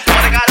picados.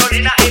 Somos de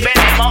Carolina y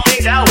venimos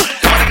picados.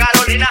 Somos de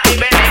Carolina y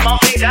venimos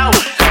picados.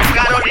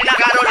 Carolina,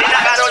 Carolina,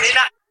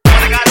 Carolina.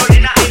 Somos de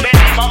Carolina y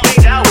venimos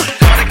picados.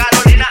 Somos de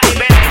Carolina y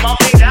venimos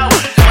picados.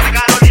 Somos de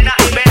Carolina y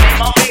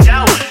venimos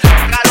picados.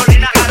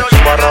 Carolina,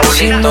 Carolina,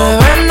 Si me Carolina.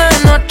 ven de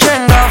noche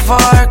en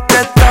gafas es que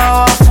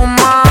estaba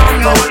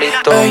fumando.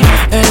 Ey,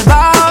 el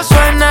bajo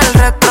suena, el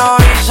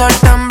retrovisor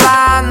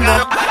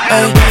temblando.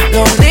 Ey,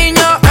 los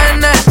niños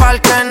en el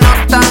parque no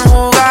están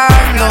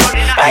jugando.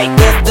 Ey,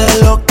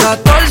 desde los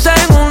 14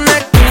 en una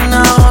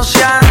esquina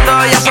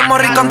joseando. Ya somos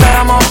ricos, antes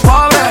éramos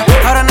pobres.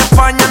 Ahora en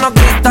España nos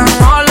gritan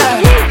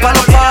ole. Pa'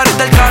 los padres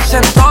del casa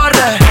en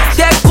torre.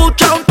 Si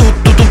escucha un tu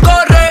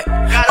corre.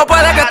 O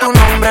puede que tu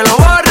nombre lo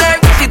borre.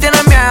 Si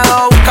tienes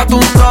miedo, búscate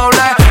un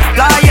doble.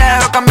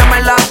 Playero,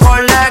 cámbiame la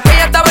cole. Que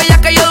ella está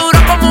bella, que yo duro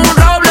como un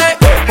roble.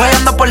 Voy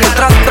ando por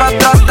detrás, tras.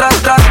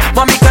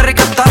 Mami, qué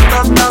rica estás.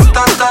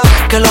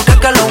 Que lo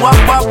guap,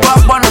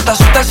 no te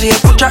asustes si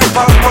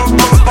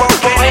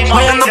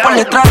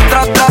el tras,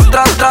 tras, tras,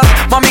 tras, tras.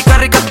 Mami, qué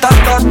rica está,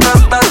 ta, ta,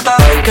 ta, ta.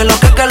 Que lo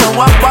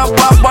guap, guap,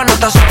 guap, guap. No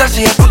te asustes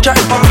si escuchas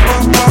el pop,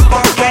 pop, pop,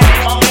 pop.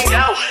 Venimos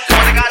picados,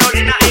 como de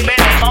Carolina y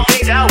venimos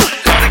picados.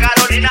 Como de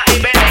Carolina y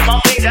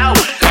venimos picados.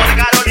 Como de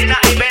Carolina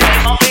y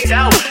venimos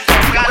picados.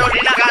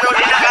 Carolina,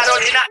 Carolina,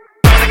 Carolina.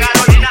 Como de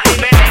Carolina y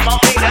venimos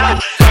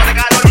picados. Como de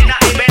Carolina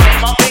y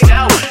venimos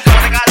picados.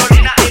 Como de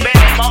Carolina y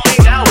venimos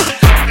picados.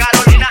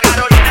 Carolina,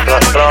 Carolina,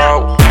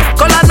 Carolina.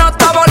 Con la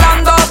nota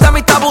volando, de mí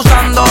está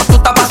abusando, tú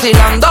estás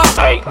vacilando.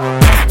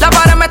 La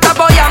pared me está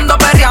apoyando,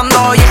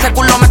 perreando, y ese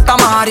culo me está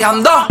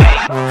mareando.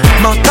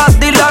 No estás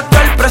dile que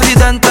el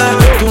presidente,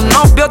 tu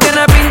novio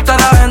tiene pinta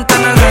de gente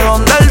en el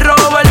redón del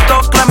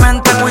Roberto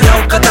Clemente.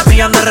 Cuidado que te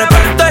pillan de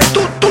repente.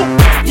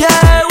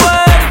 Llegó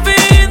el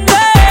fin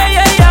de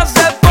ella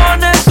se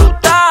pone su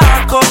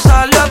taco,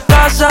 salió a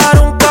cazar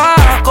un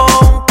caco,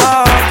 un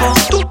caco.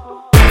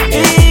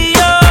 Y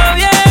yo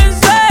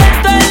bien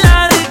suelto en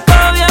la disco,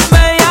 bien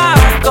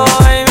bellaco.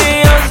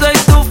 Baby, yo soy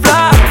tu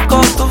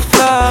flaco, tu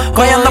flaco.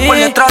 Coyando por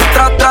detrás,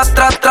 tras, tras,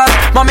 tras, tras.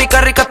 Mami,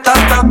 qué rica está,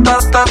 ta, ta,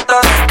 ta,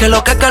 ta. Que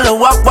lo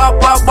guap, guap,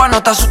 guap, guap.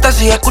 No te asustes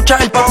si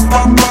escuchas el pop,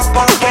 pop, pop,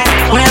 pop.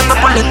 Coyando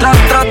por detrás,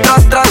 tras,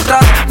 tras, tras,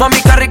 tras.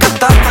 Mami, qué rica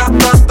está, ta,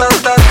 ta, ta,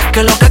 ta.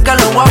 Que lo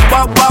guap,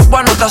 guap, guap,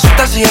 guap. No te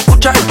asustes si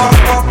escuchas el pop,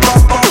 pop,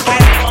 pop, pop.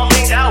 Venimos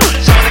picados,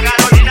 somos de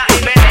Carolina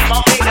y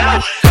venimos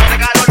picados. Somos de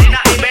Carolina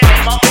y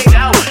venimos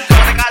picados.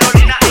 Somos de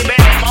Carolina y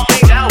venimos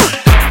picados.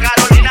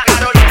 Carolina,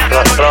 Carolina,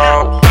 Carolina.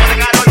 Somos de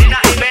Carolina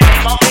y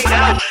venimos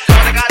picados.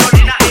 Somos de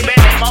Carolina y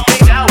venimos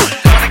picados.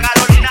 Somos de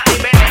Carolina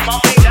y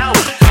venimos picados.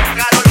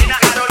 Carolina,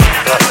 Carolina,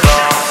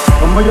 Carolina.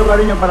 Con mucho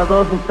cariño para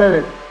todos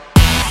ustedes.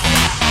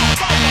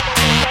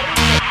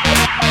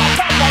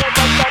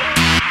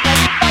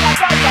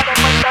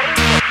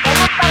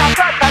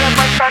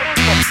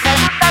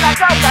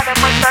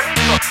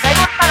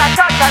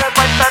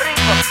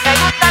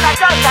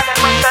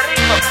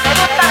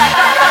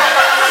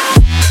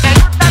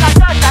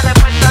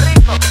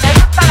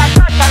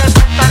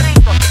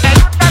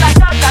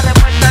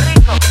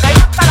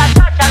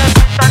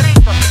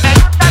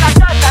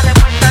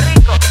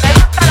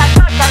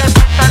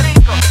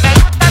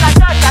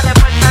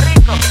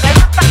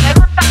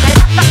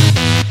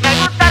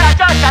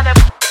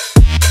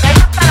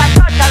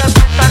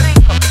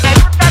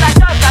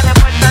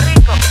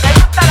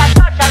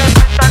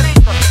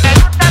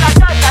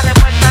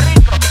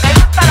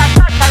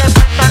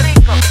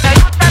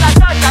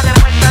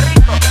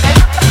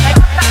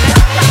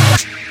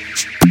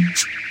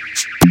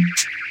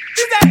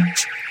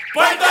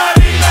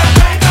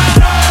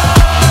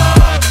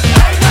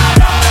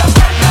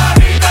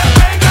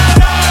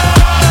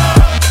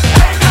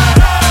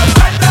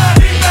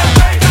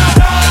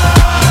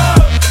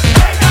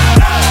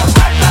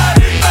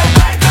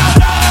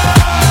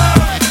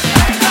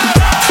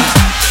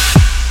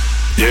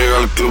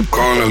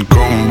 Con el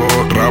combo,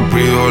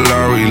 rápido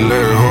la vi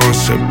lejos.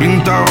 Se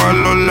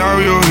pintaban los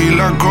labios y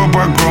la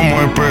copa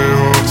como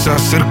espejo. Se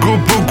acercó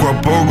poco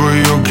a poco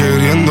y yo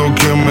queriendo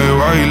que me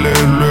baile.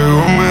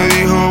 Luego me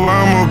dijo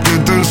vamos que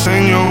te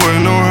enseño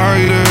buenos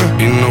aires.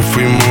 Y nos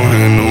fuimos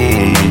en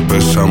una,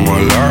 empezamos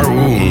a la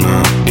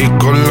 1. Y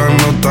con la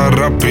nota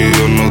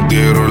rápido nos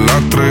dieron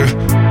las 3.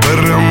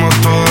 Perreamos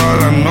toda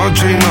la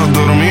noche y nos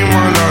dormimos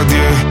a las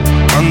 10.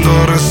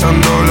 Ando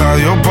rezando a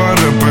Dios para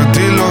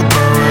repetirlo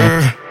otra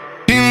vez.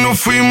 Y nos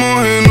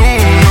fuimos en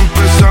una,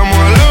 empezamos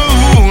a la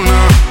 1.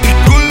 Y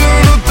con la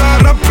nota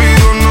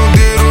rápido nos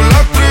dieron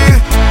las 3.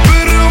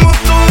 Perreamos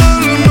toda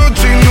la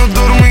noche y nos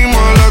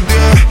dormimos a las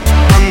 10.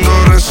 Ando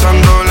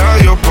rezándole a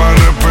Dios para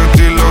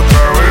repetirlo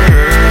otra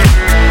vez.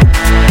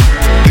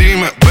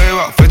 Dime,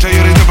 beba, fecha y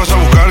ahorita paso a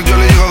buscar. Yo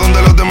le llego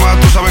donde los demás,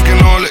 tú sabes que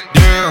no le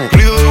llegan.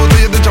 Ruido de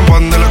botellas de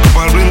champán de la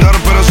copa al brindar,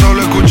 pero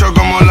solo escucho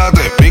como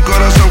late mi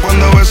corazón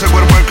cuando ve ese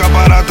cuerpo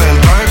escaparate. El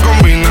traje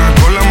combina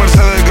con la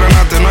Mercedes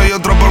Granate. No hay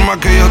otro por más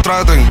que ellos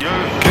traten.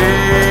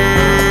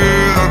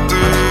 Quédate,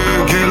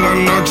 que la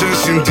noche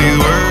sin ti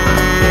duele.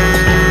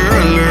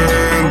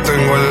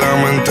 Tengo en la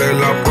mente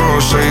la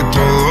pose y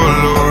todos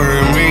los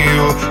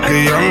gemidos.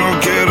 Que ya no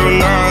quiero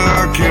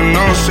nada que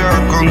no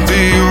sea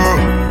contigo.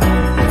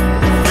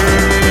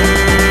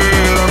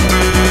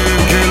 Quédate,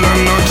 que la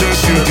noche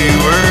sin ti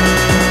duele.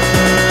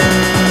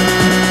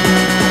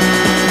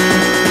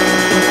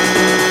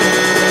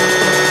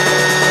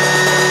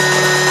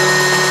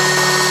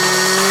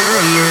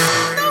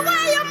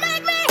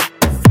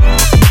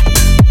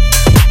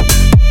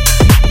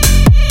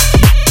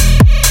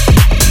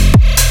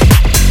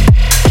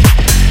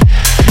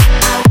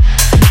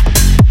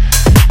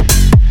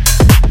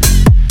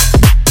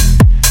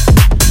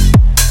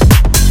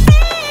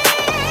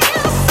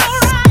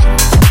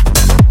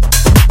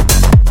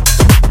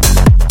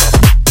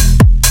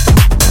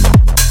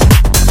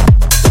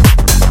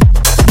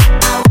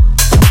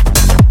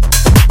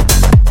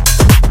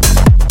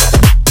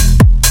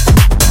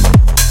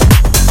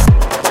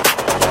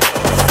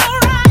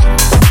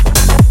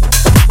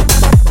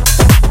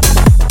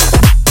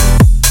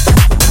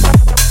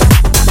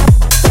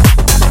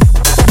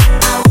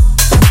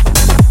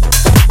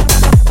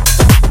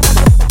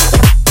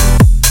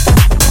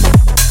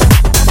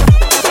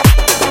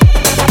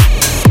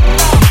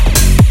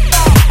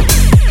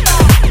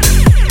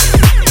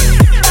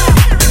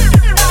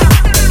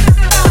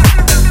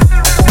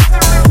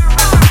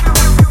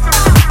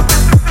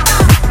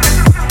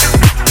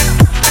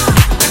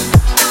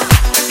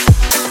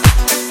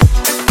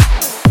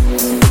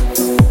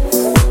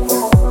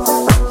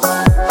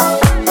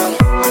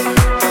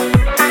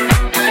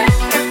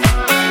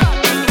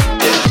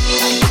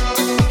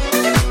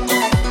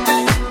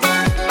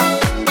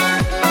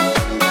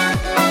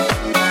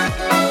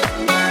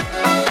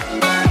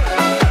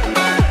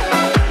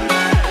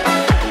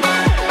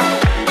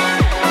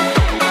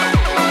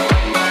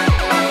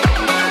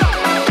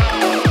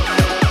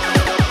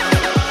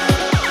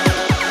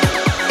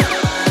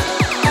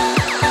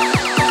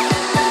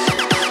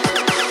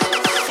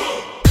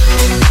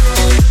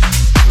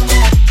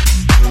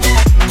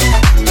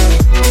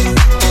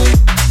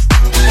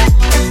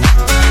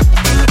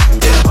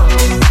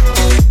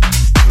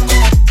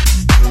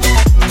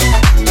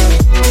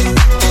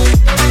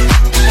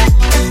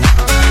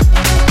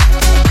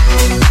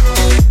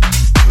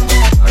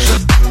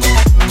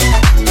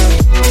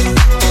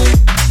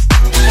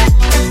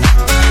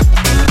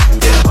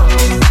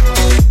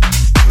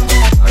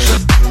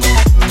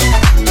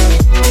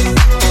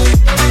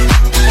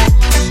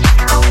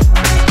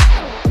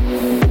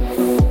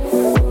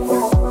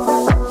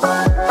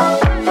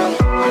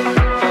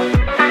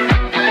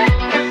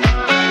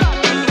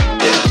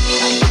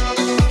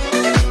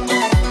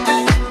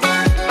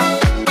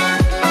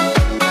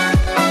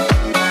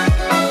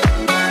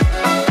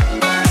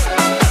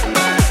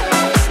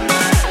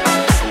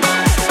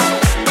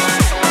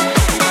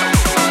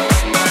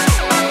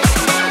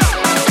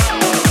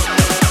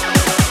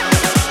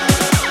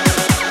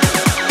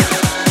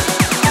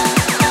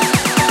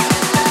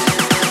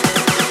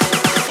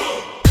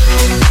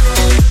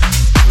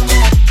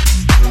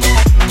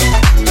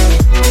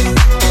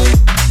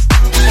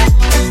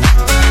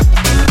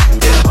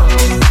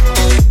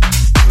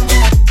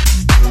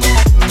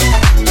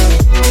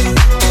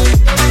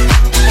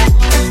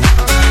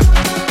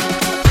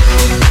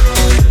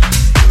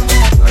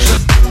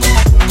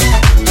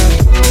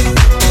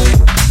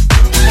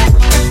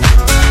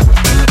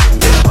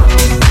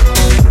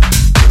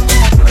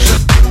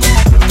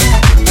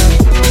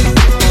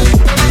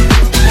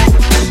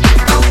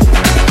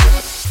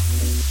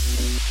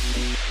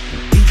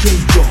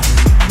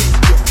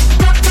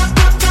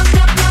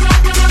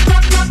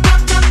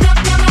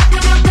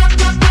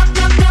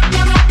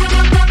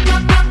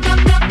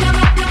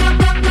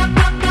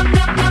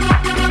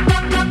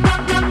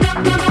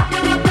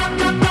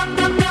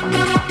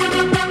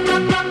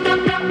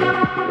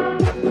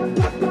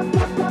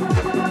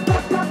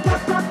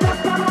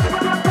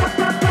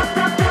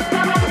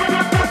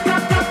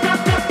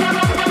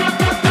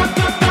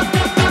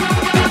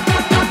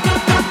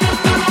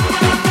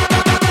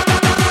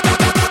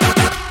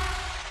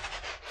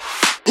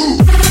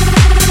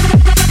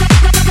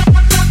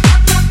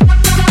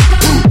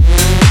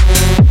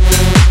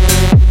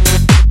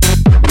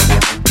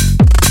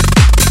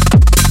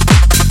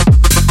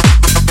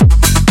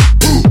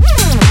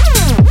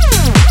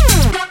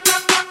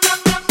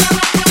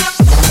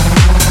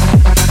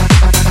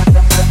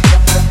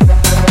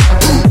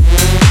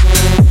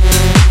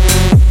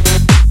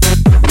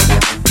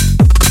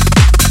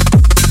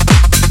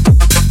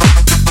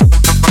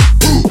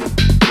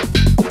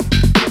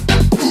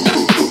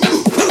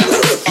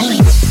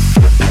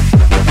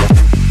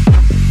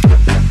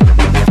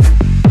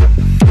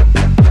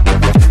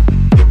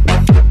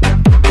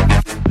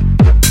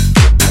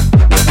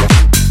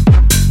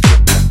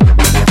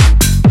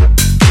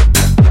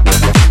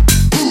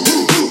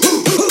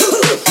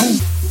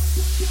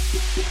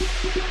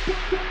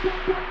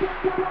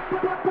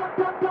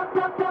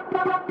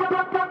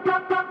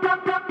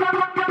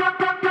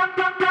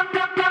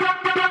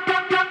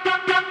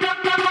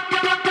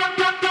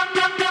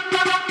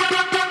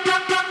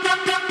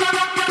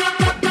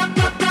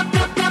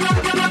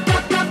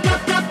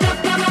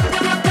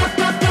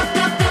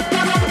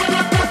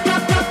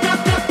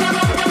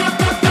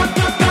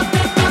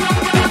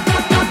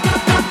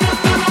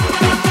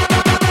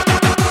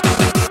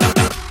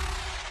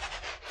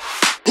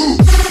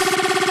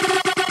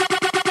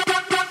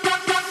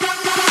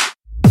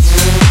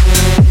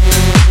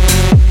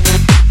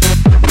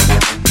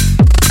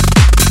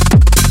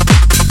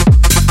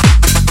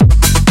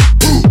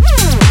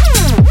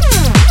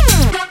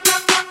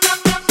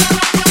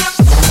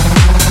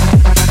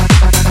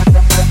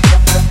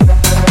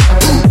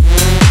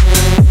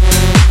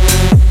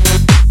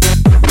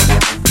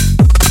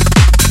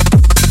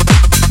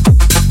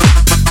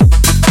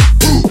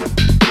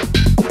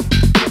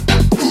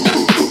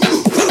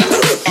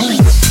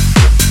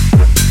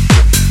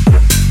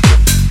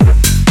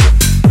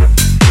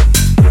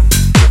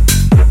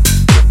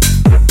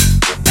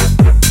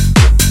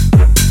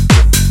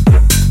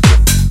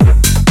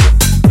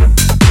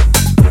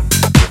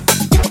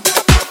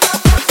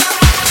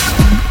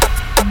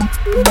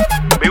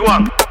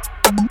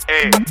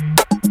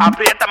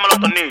 Apriétame los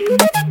tornillos.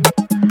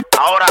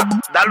 Ahora,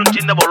 dale un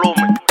chin de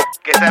volumen,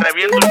 que se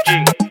reviente un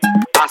chin.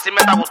 Así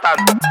me está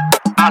gustando.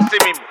 Así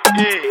mismo.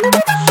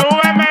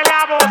 Súbeme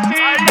la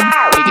bocina.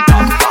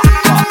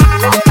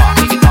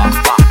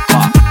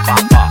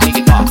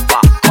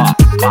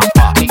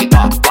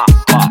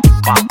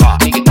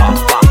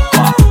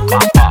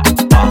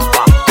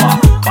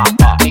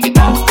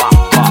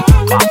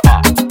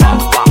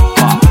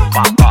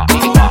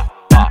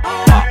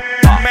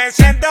 Me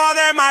siento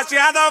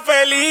demasiado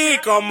feliz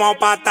como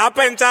pa' estar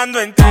pensando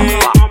en ti.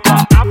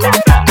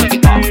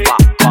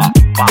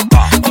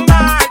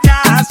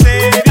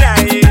 Váyase de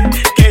ahí,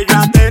 que yo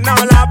a ti no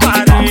la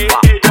paré.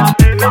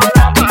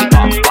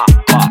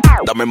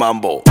 Dame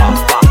mambo.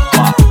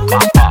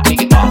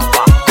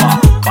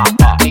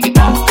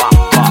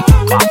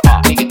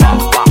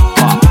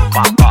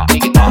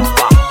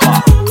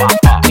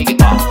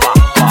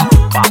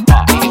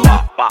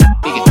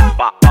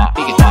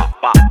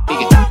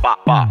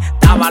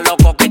 Estaba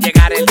loco que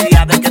llegara el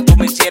día de que tú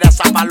me hicieras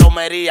esa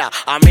palomería.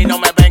 A mí no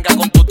me venga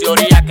con tu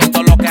teoría, que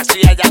todo lo que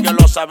hacía ya yo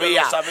lo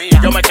sabía.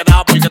 Yo me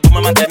quedaba porque tú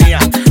me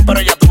mantenías,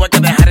 pero ya tuve que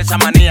dejar esa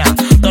manía.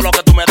 Todo lo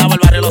que tú me dabas el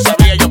barrio lo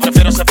sabía. Yo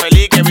prefiero ser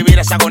feliz que vivir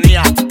esa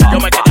agonía. Yo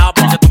me quedaba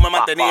porque tú me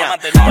mantenías,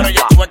 pero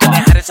ya tuve que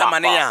dejar esa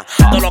manía.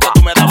 Todo lo que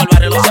tú me dabas el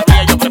barrio lo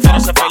sabía. Yo prefiero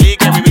ser feliz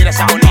que vivir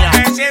esa agonía.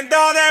 Me siento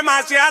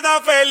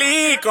demasiado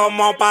feliz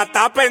como pa'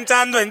 estar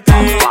pensando en ti.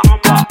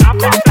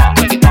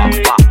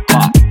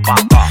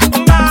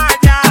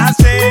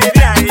 Váyase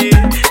de ahí,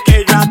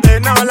 que yo a ti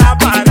no la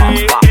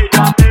paré.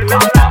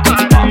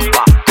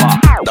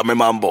 Dame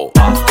mambo.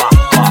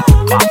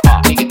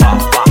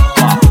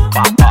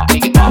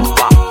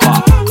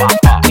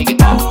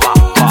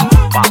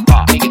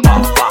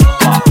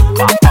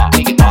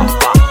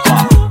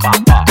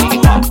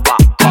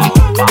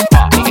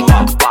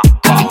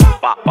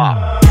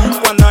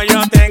 Cuando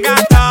yo tenga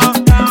todo,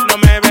 no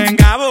me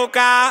venga a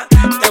buscar.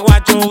 Te voy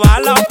a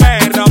chubar los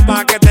perros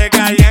pa' que te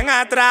caigan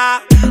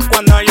atrás.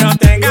 Cuando yo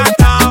tenga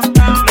todo,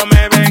 no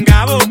me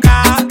venga a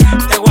buscar.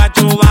 Te voy a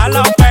chubar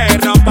los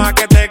perros pa'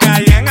 que te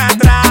caigan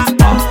atrás.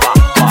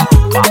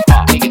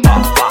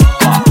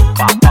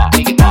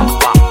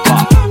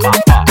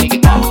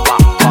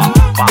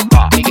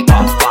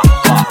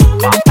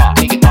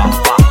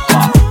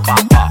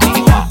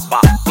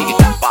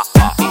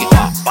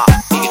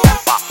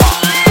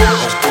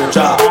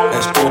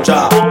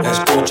 Escucha,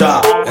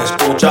 escucha,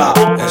 escucha,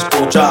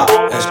 escucha,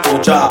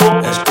 escucha,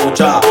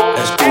 escucha,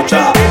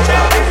 escucha,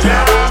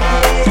 escucha.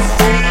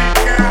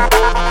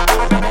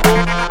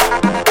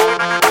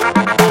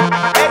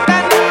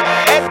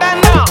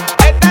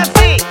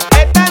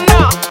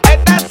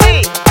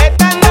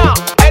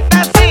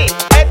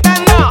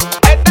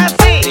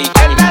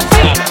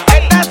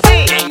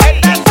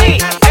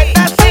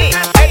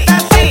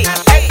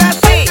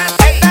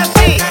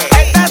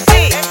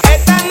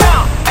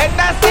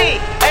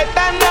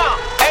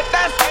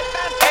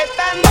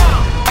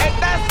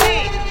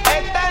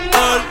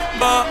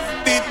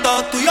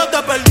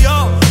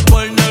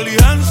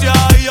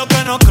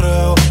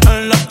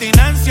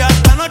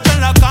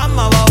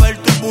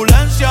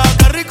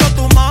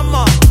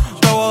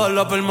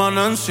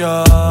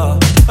 Permanencia,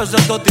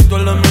 ese totito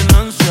es la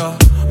eminencia.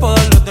 Pa'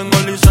 darle tengo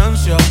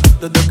licencia,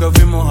 desde que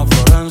fuimos a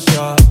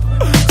Florencia.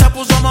 Se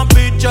puso más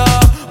picha,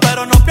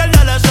 pero no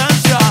pierde la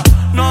esencia.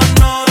 No,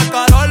 no, de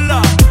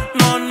Carola.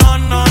 No, no,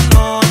 no,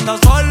 no, anda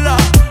sola.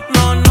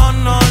 No, no,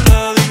 no,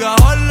 le diga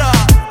hola.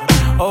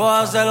 O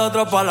vas a ser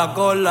otro pa' la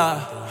cola.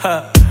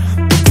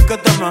 Tú que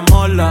te me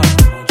mola.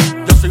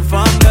 Yo soy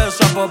fan de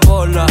esa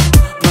popola.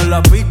 Me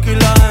la pique y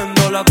la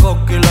endo, la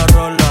coca y la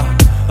rola.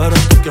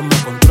 Eres tú quien me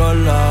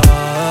controla.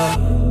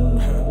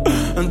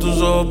 En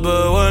tus ojos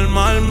veo el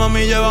mal,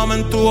 mami, llévame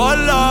en tu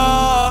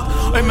ola.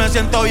 Hoy me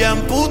siento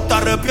bien puta,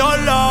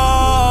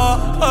 repiola.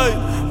 Ay,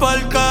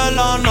 porque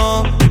la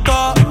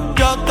nota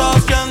ya está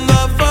haciendo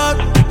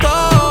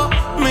efecto.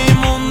 Mi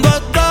mundo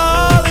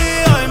está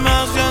día y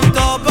me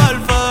siento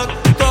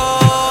perfecto.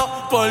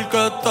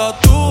 Porque estás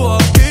tú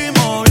aquí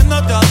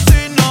moviéndote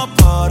así, no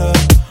pares.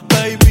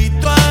 Baby,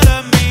 tú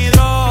eres mi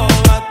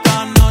droga,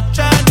 esta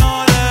noche no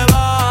le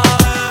bajes.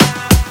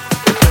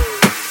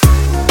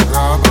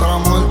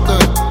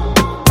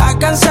 Está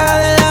cansada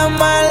de las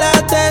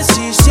malas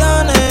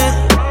decisiones,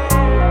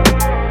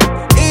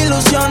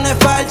 ilusiones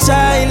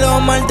falsas y lo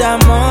mal de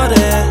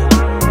amores.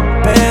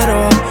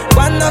 Pero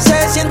cuando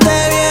se siente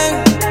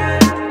bien,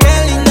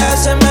 qué linda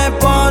se me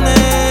pone.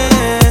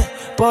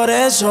 Por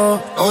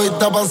eso hoy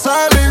está pa'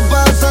 salir,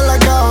 pa' hacerla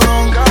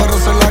cabrón. Para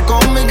hacer la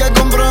combi que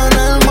compró en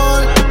el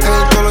mall.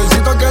 El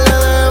colorcito que le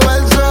debo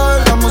el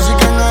sol. La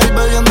música en ahí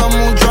bebiendo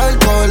mucho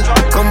alcohol.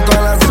 Con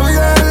toda la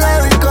suya en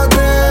la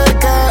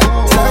discoteca.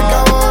 Se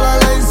acabó la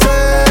ley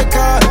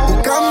seca.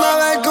 Buscando a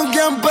ver con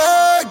quién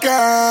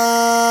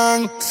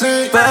pecan.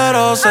 Sí.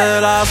 Pero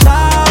se la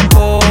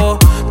saco.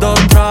 Dos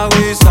tragos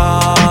y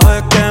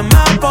sabes que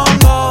me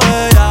pongo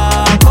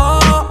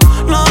bellaco.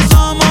 No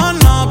somos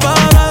nada,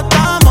 pero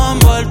estamos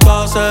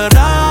envueltos hace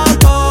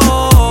rato.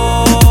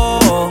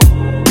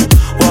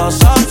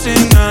 WhatsApp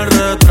sin el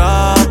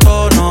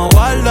retrato. No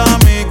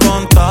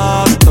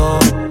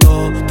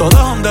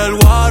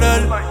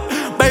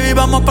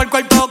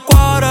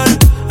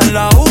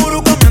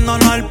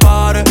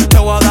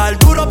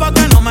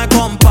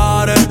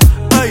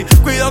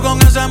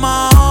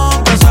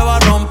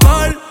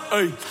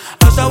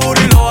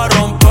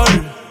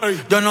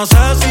Yo no sé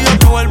si yo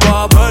te vuelvo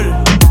a ver,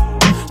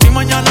 si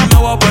mañana me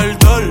voy a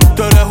perder.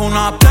 Tú eres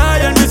una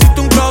player, me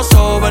hiciste un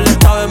crossover.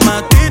 Esta vez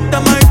metiste,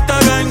 me diste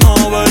game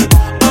over.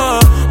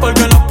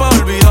 Porque no puedo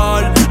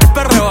olvidar el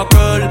perreo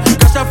aquel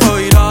que se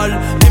fue viral.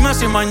 Dime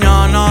si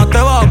mañana te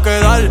vas a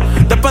quedar.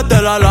 Después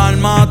de la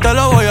alarma te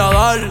lo voy a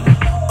dar.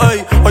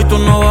 Ey, hoy tú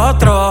no vas a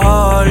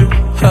trabajar,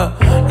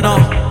 no.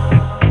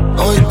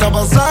 Hoy está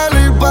pa'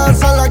 salir,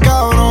 pásala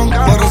cabrón.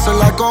 Por eso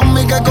la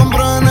combi que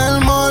compró en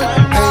el mall.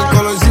 El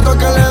colorcito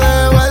que le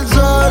debo el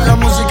sol. La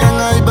música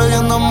en ahí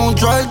bebiendo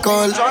mucho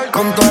alcohol.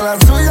 Con toda la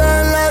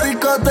suya en la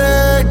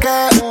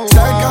discoteca. Se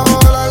acabó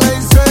la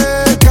ley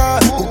seca.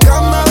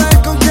 Buscando a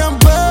ver con quién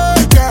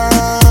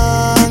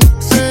pecan.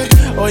 Sí.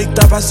 Hoy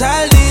está pa'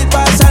 salir,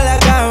 pásala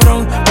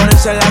cabrón.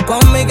 Ponerse la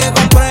combi que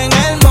compré en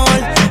el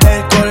mall.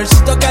 El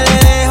colorcito que le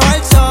dejo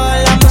al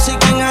sol. La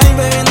música en ahí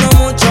bebiendo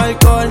mucho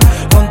alcohol.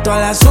 Con toda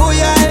la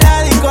suya en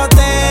la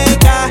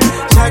discoteca.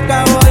 Se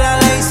acabó la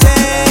ley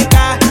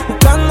seca.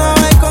 Buscando a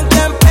ver con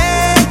quién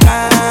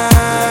peca.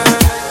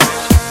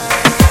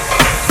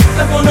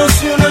 La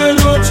conocí una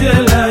noche,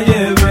 la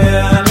llevé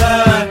a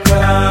la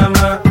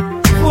cama.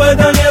 Fue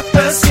tan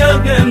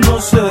especial que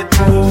no sé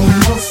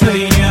cómo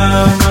se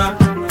llama.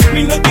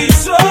 Y no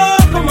quiso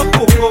como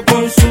jugó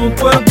con su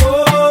cuerpo.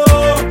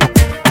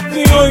 Y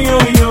hoy,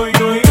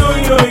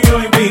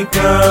 mi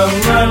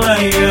cama la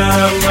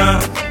llama.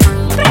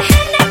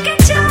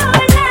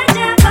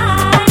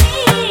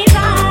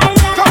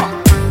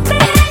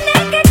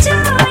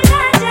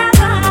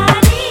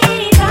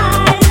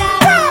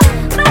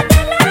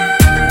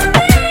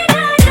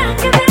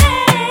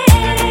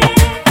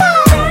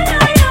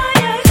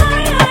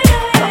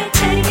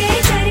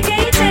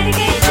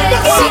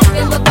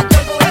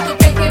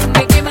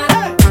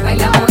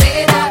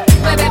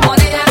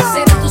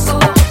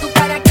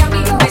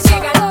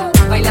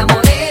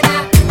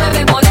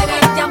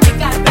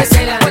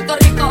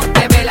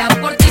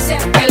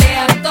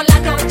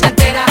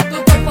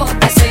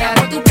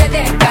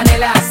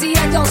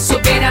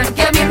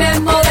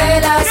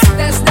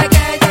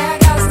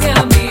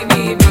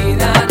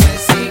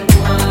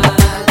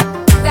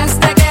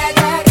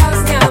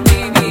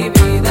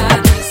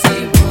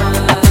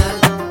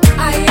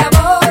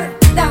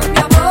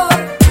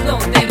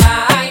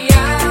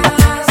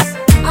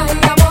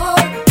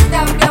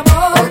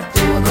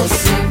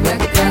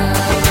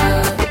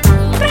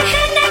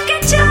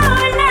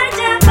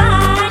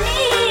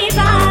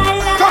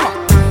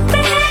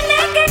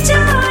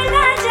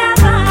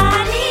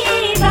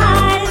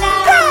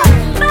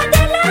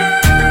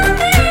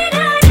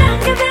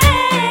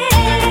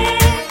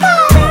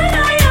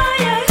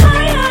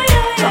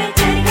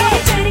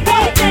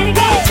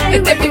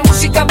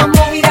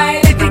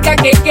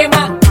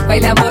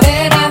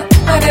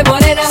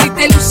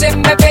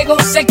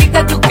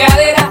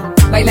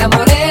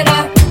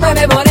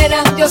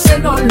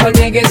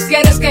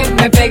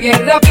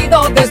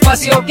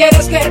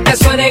 Quieres que te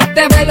suene,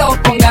 te velo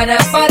con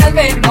ganas.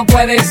 Pararme no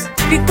puedes.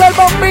 Quito el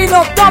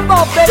bombino,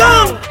 topo,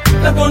 pelón.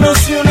 La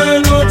conocí una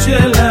noche,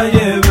 la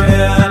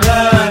llevé a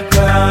la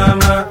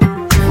cama.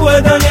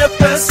 Fue tan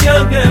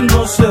especial que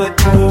no sé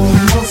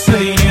cómo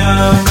se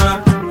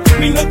llama.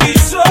 Y no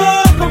quiso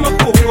como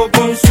jugó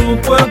con su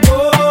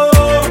cuerpo.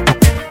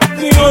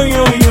 Y hoy,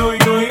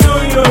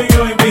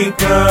 mi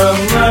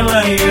cama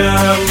la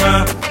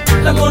llama.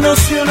 La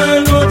conocí una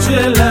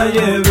noche, la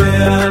llevé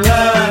a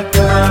la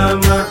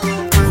cama.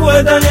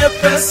 Fue tan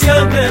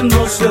especial que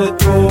no sé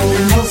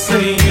cómo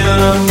se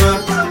llama.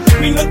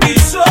 Y no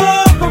quiso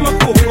como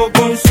jugó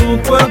con su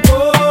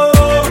cuerpo.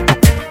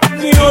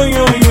 Y hoy,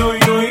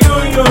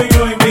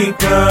 mi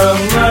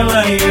cama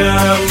la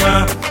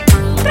llama.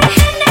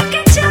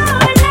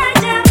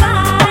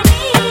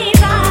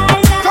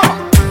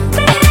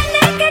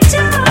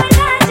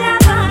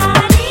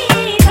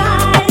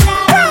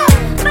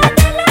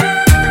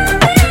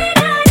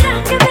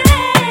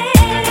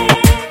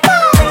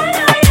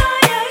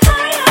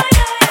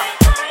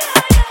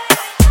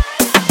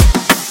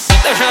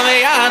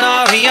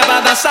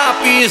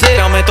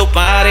 Piseira, aumenta o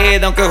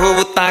paredão que o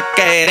roubo tá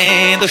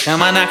querendo.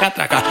 Chama na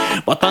catraca,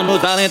 bota no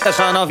talento.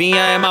 Essa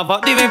novinha é uma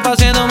volta e vem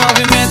fazendo um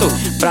movimento.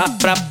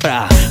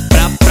 Pra.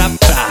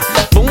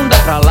 Bunda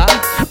pra lá,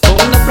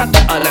 bunda pra cá.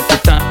 Olha que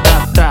pra.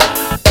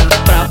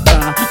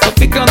 Tô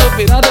ficando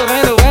pirado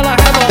vendo ela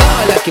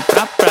rebolar. Olha que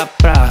pra.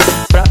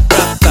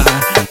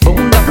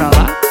 Bunda pra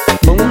lá,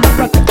 bunda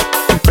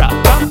pra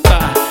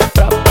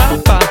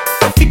cá.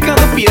 Tô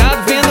ficando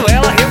pirado vendo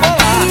ela rebolar.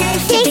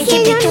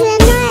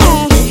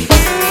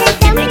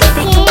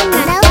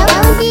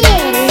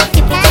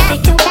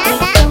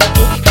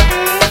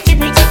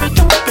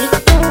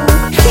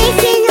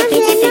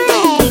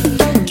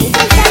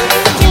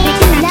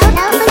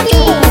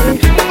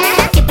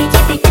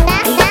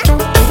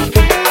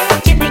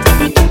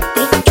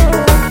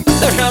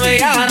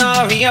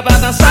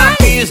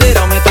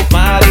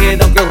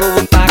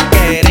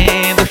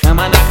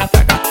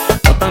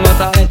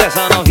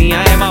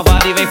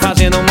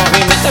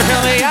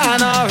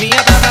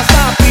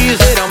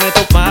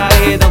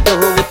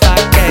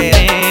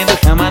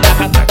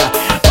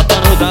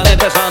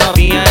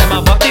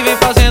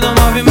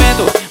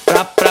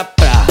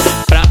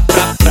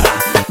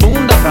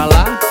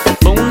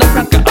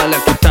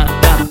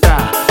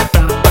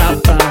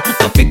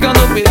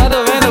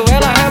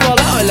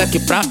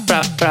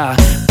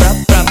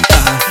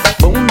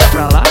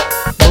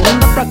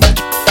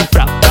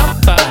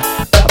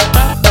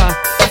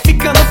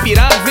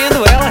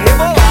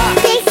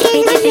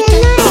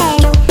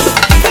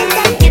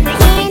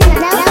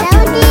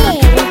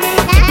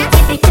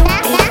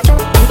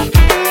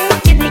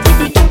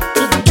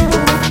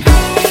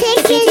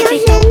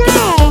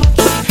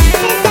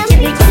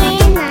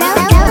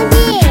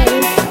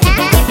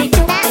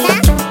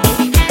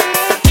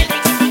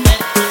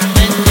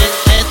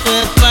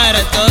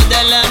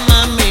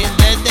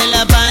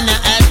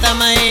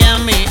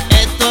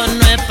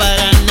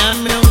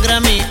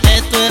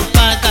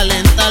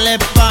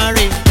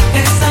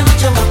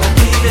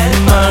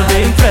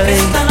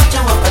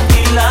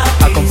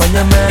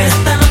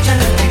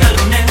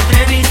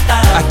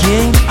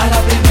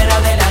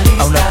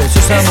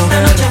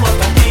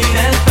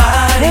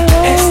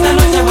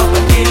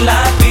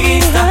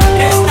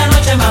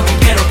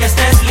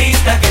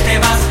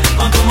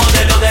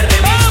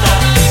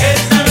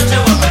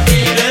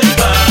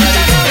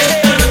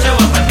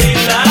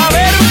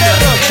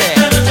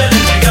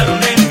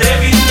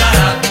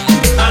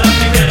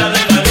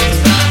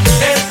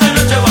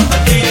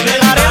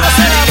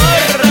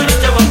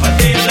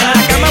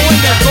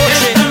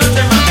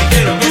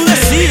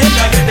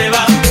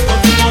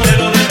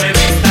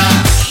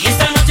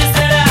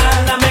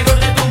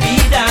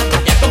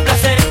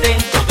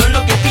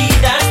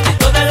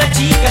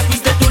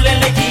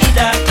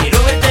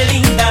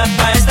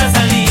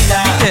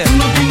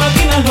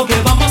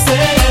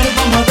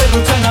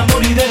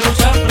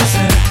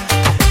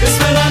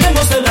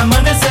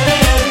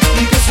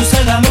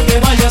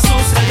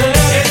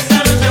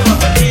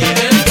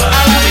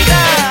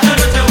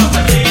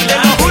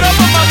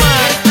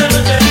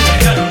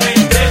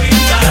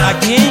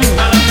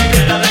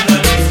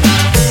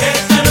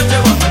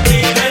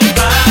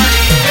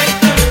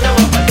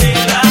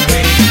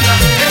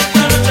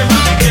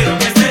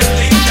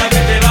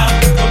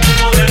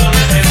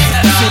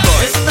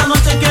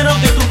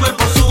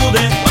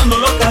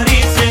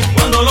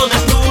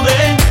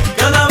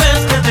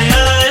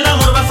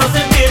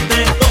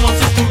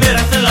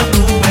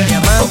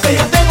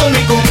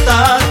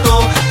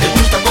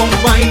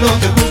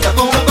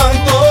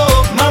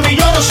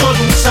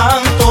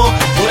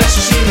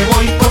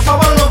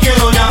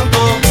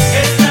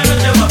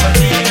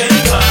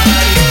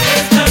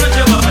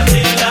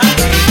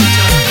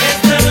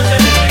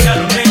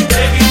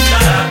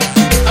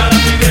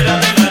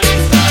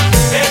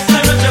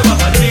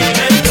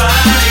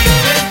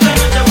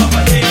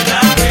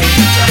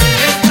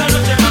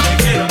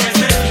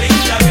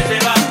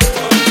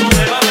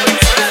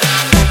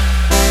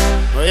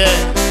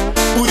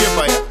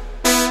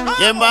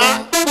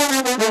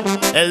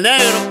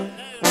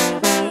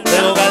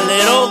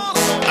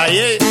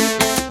 Calle.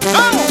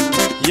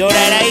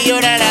 Llorará y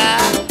llorará.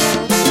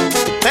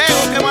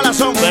 Tengo que malas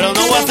son. Pero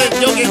no voy a ser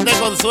yo quien te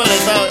consuele,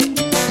 ¿sabes?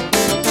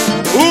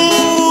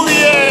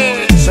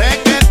 Yeah. Sé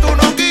que tú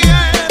no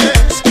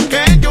quieres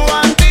que yo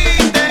a ti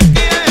te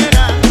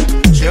quiera.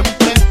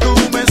 Siempre tú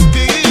me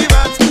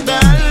esquivas de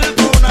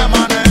alguna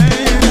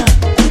manera.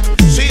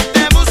 Si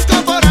te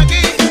busco por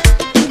aquí,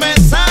 me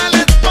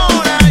sales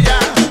por allá.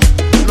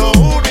 Lo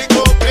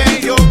único que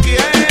yo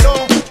quiero,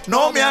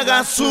 no me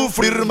hagas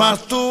sufrir más,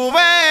 tú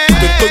ves.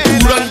 Te estoy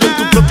curando en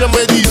tu propia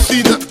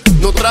medicina.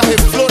 No traje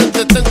flores,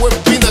 te tengo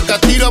espina.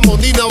 Catira,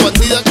 monina,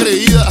 bandida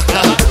creída.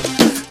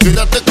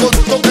 Quédate con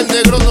todo que el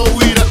negro no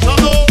huirá.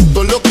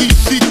 Todo lo que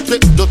hiciste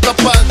lo está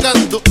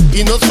pagando.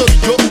 Y no soy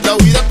yo, la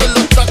vida te lo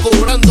está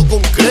cobrando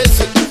con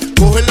creces.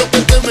 Coge lo que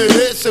te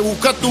merece,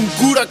 búscate un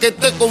cura que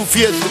te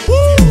confiese.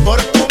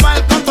 Por tu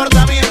mal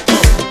comportamiento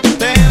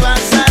te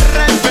vas a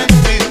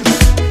arrepentir.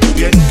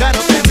 Bien caro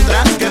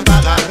tendrás que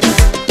pagar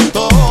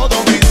todo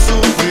mi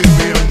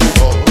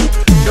sufrimiento.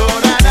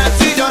 Llorarás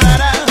y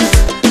llorarás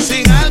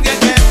sin alguien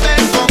que te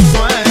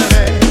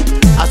consuele.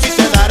 Así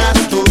te darás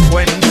tu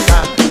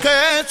cuenta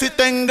que si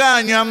te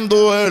engañan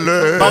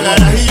duele.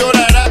 Pagarás y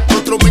llorarás,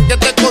 otro mes que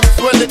te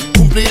consuele.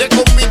 Cumpliré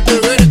con mis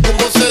deberes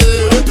como se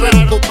debe,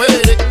 pero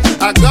coopere.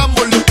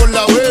 Hagámoslo con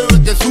la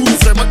bebé que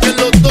sufre más que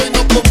los dos y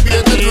no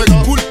conviene. No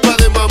es culpa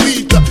de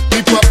mamita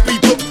ni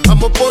papito.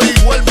 Amo por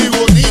igual mi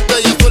bonita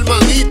y a tu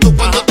hermanito.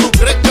 Cuando tú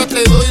crezcas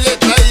te doy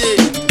detalle.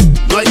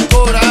 No hay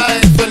coraje,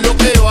 eso es lo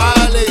que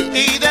vale.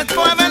 Y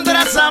después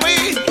vendrás a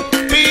mí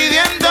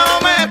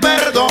pidiéndome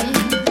perdón,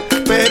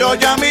 pero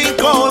ya mi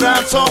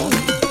corazón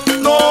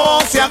no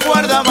se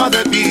acuerda más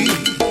de ti.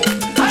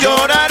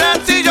 Llorarás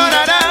y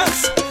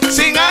llorarás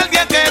sin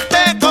alguien que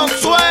te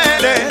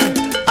consuele.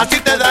 Así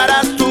te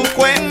darás tu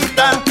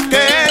cuenta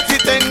que si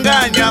te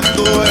engañan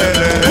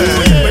duele.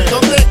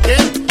 Perdón de qué,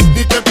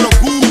 ni te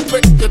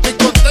preocupes. Yo estoy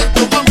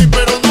contento, mami,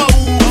 pero no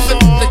abuses.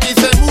 Te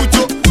quise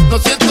mucho, no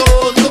siento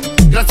odio.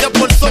 Gracias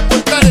por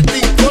soportar este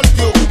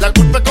incordio. La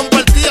culpa es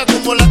compartida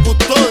como la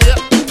custodia.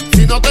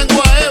 Si no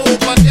tengo a Evo,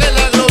 ¿pa' qué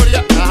la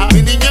gloria?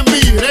 Mi niña es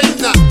mi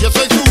reina, yo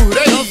soy su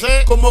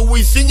rey. Como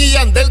Wisin y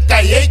Yandel,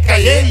 Calle.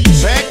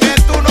 Sé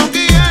que tú no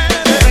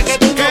quieres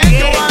que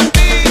yo a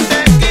ti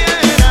te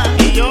quiera.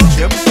 Y yo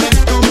siempre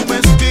tú me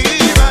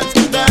esquivas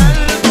de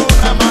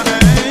alguna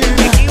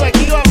manera.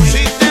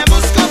 Si te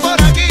busco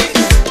por aquí,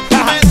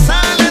 me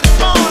sales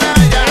por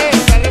allá.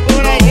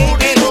 Lo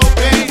único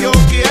que yo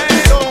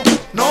quiero,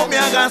 no me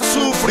hagas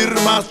sufrir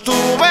más, tú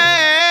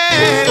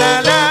ves.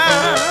 La, la.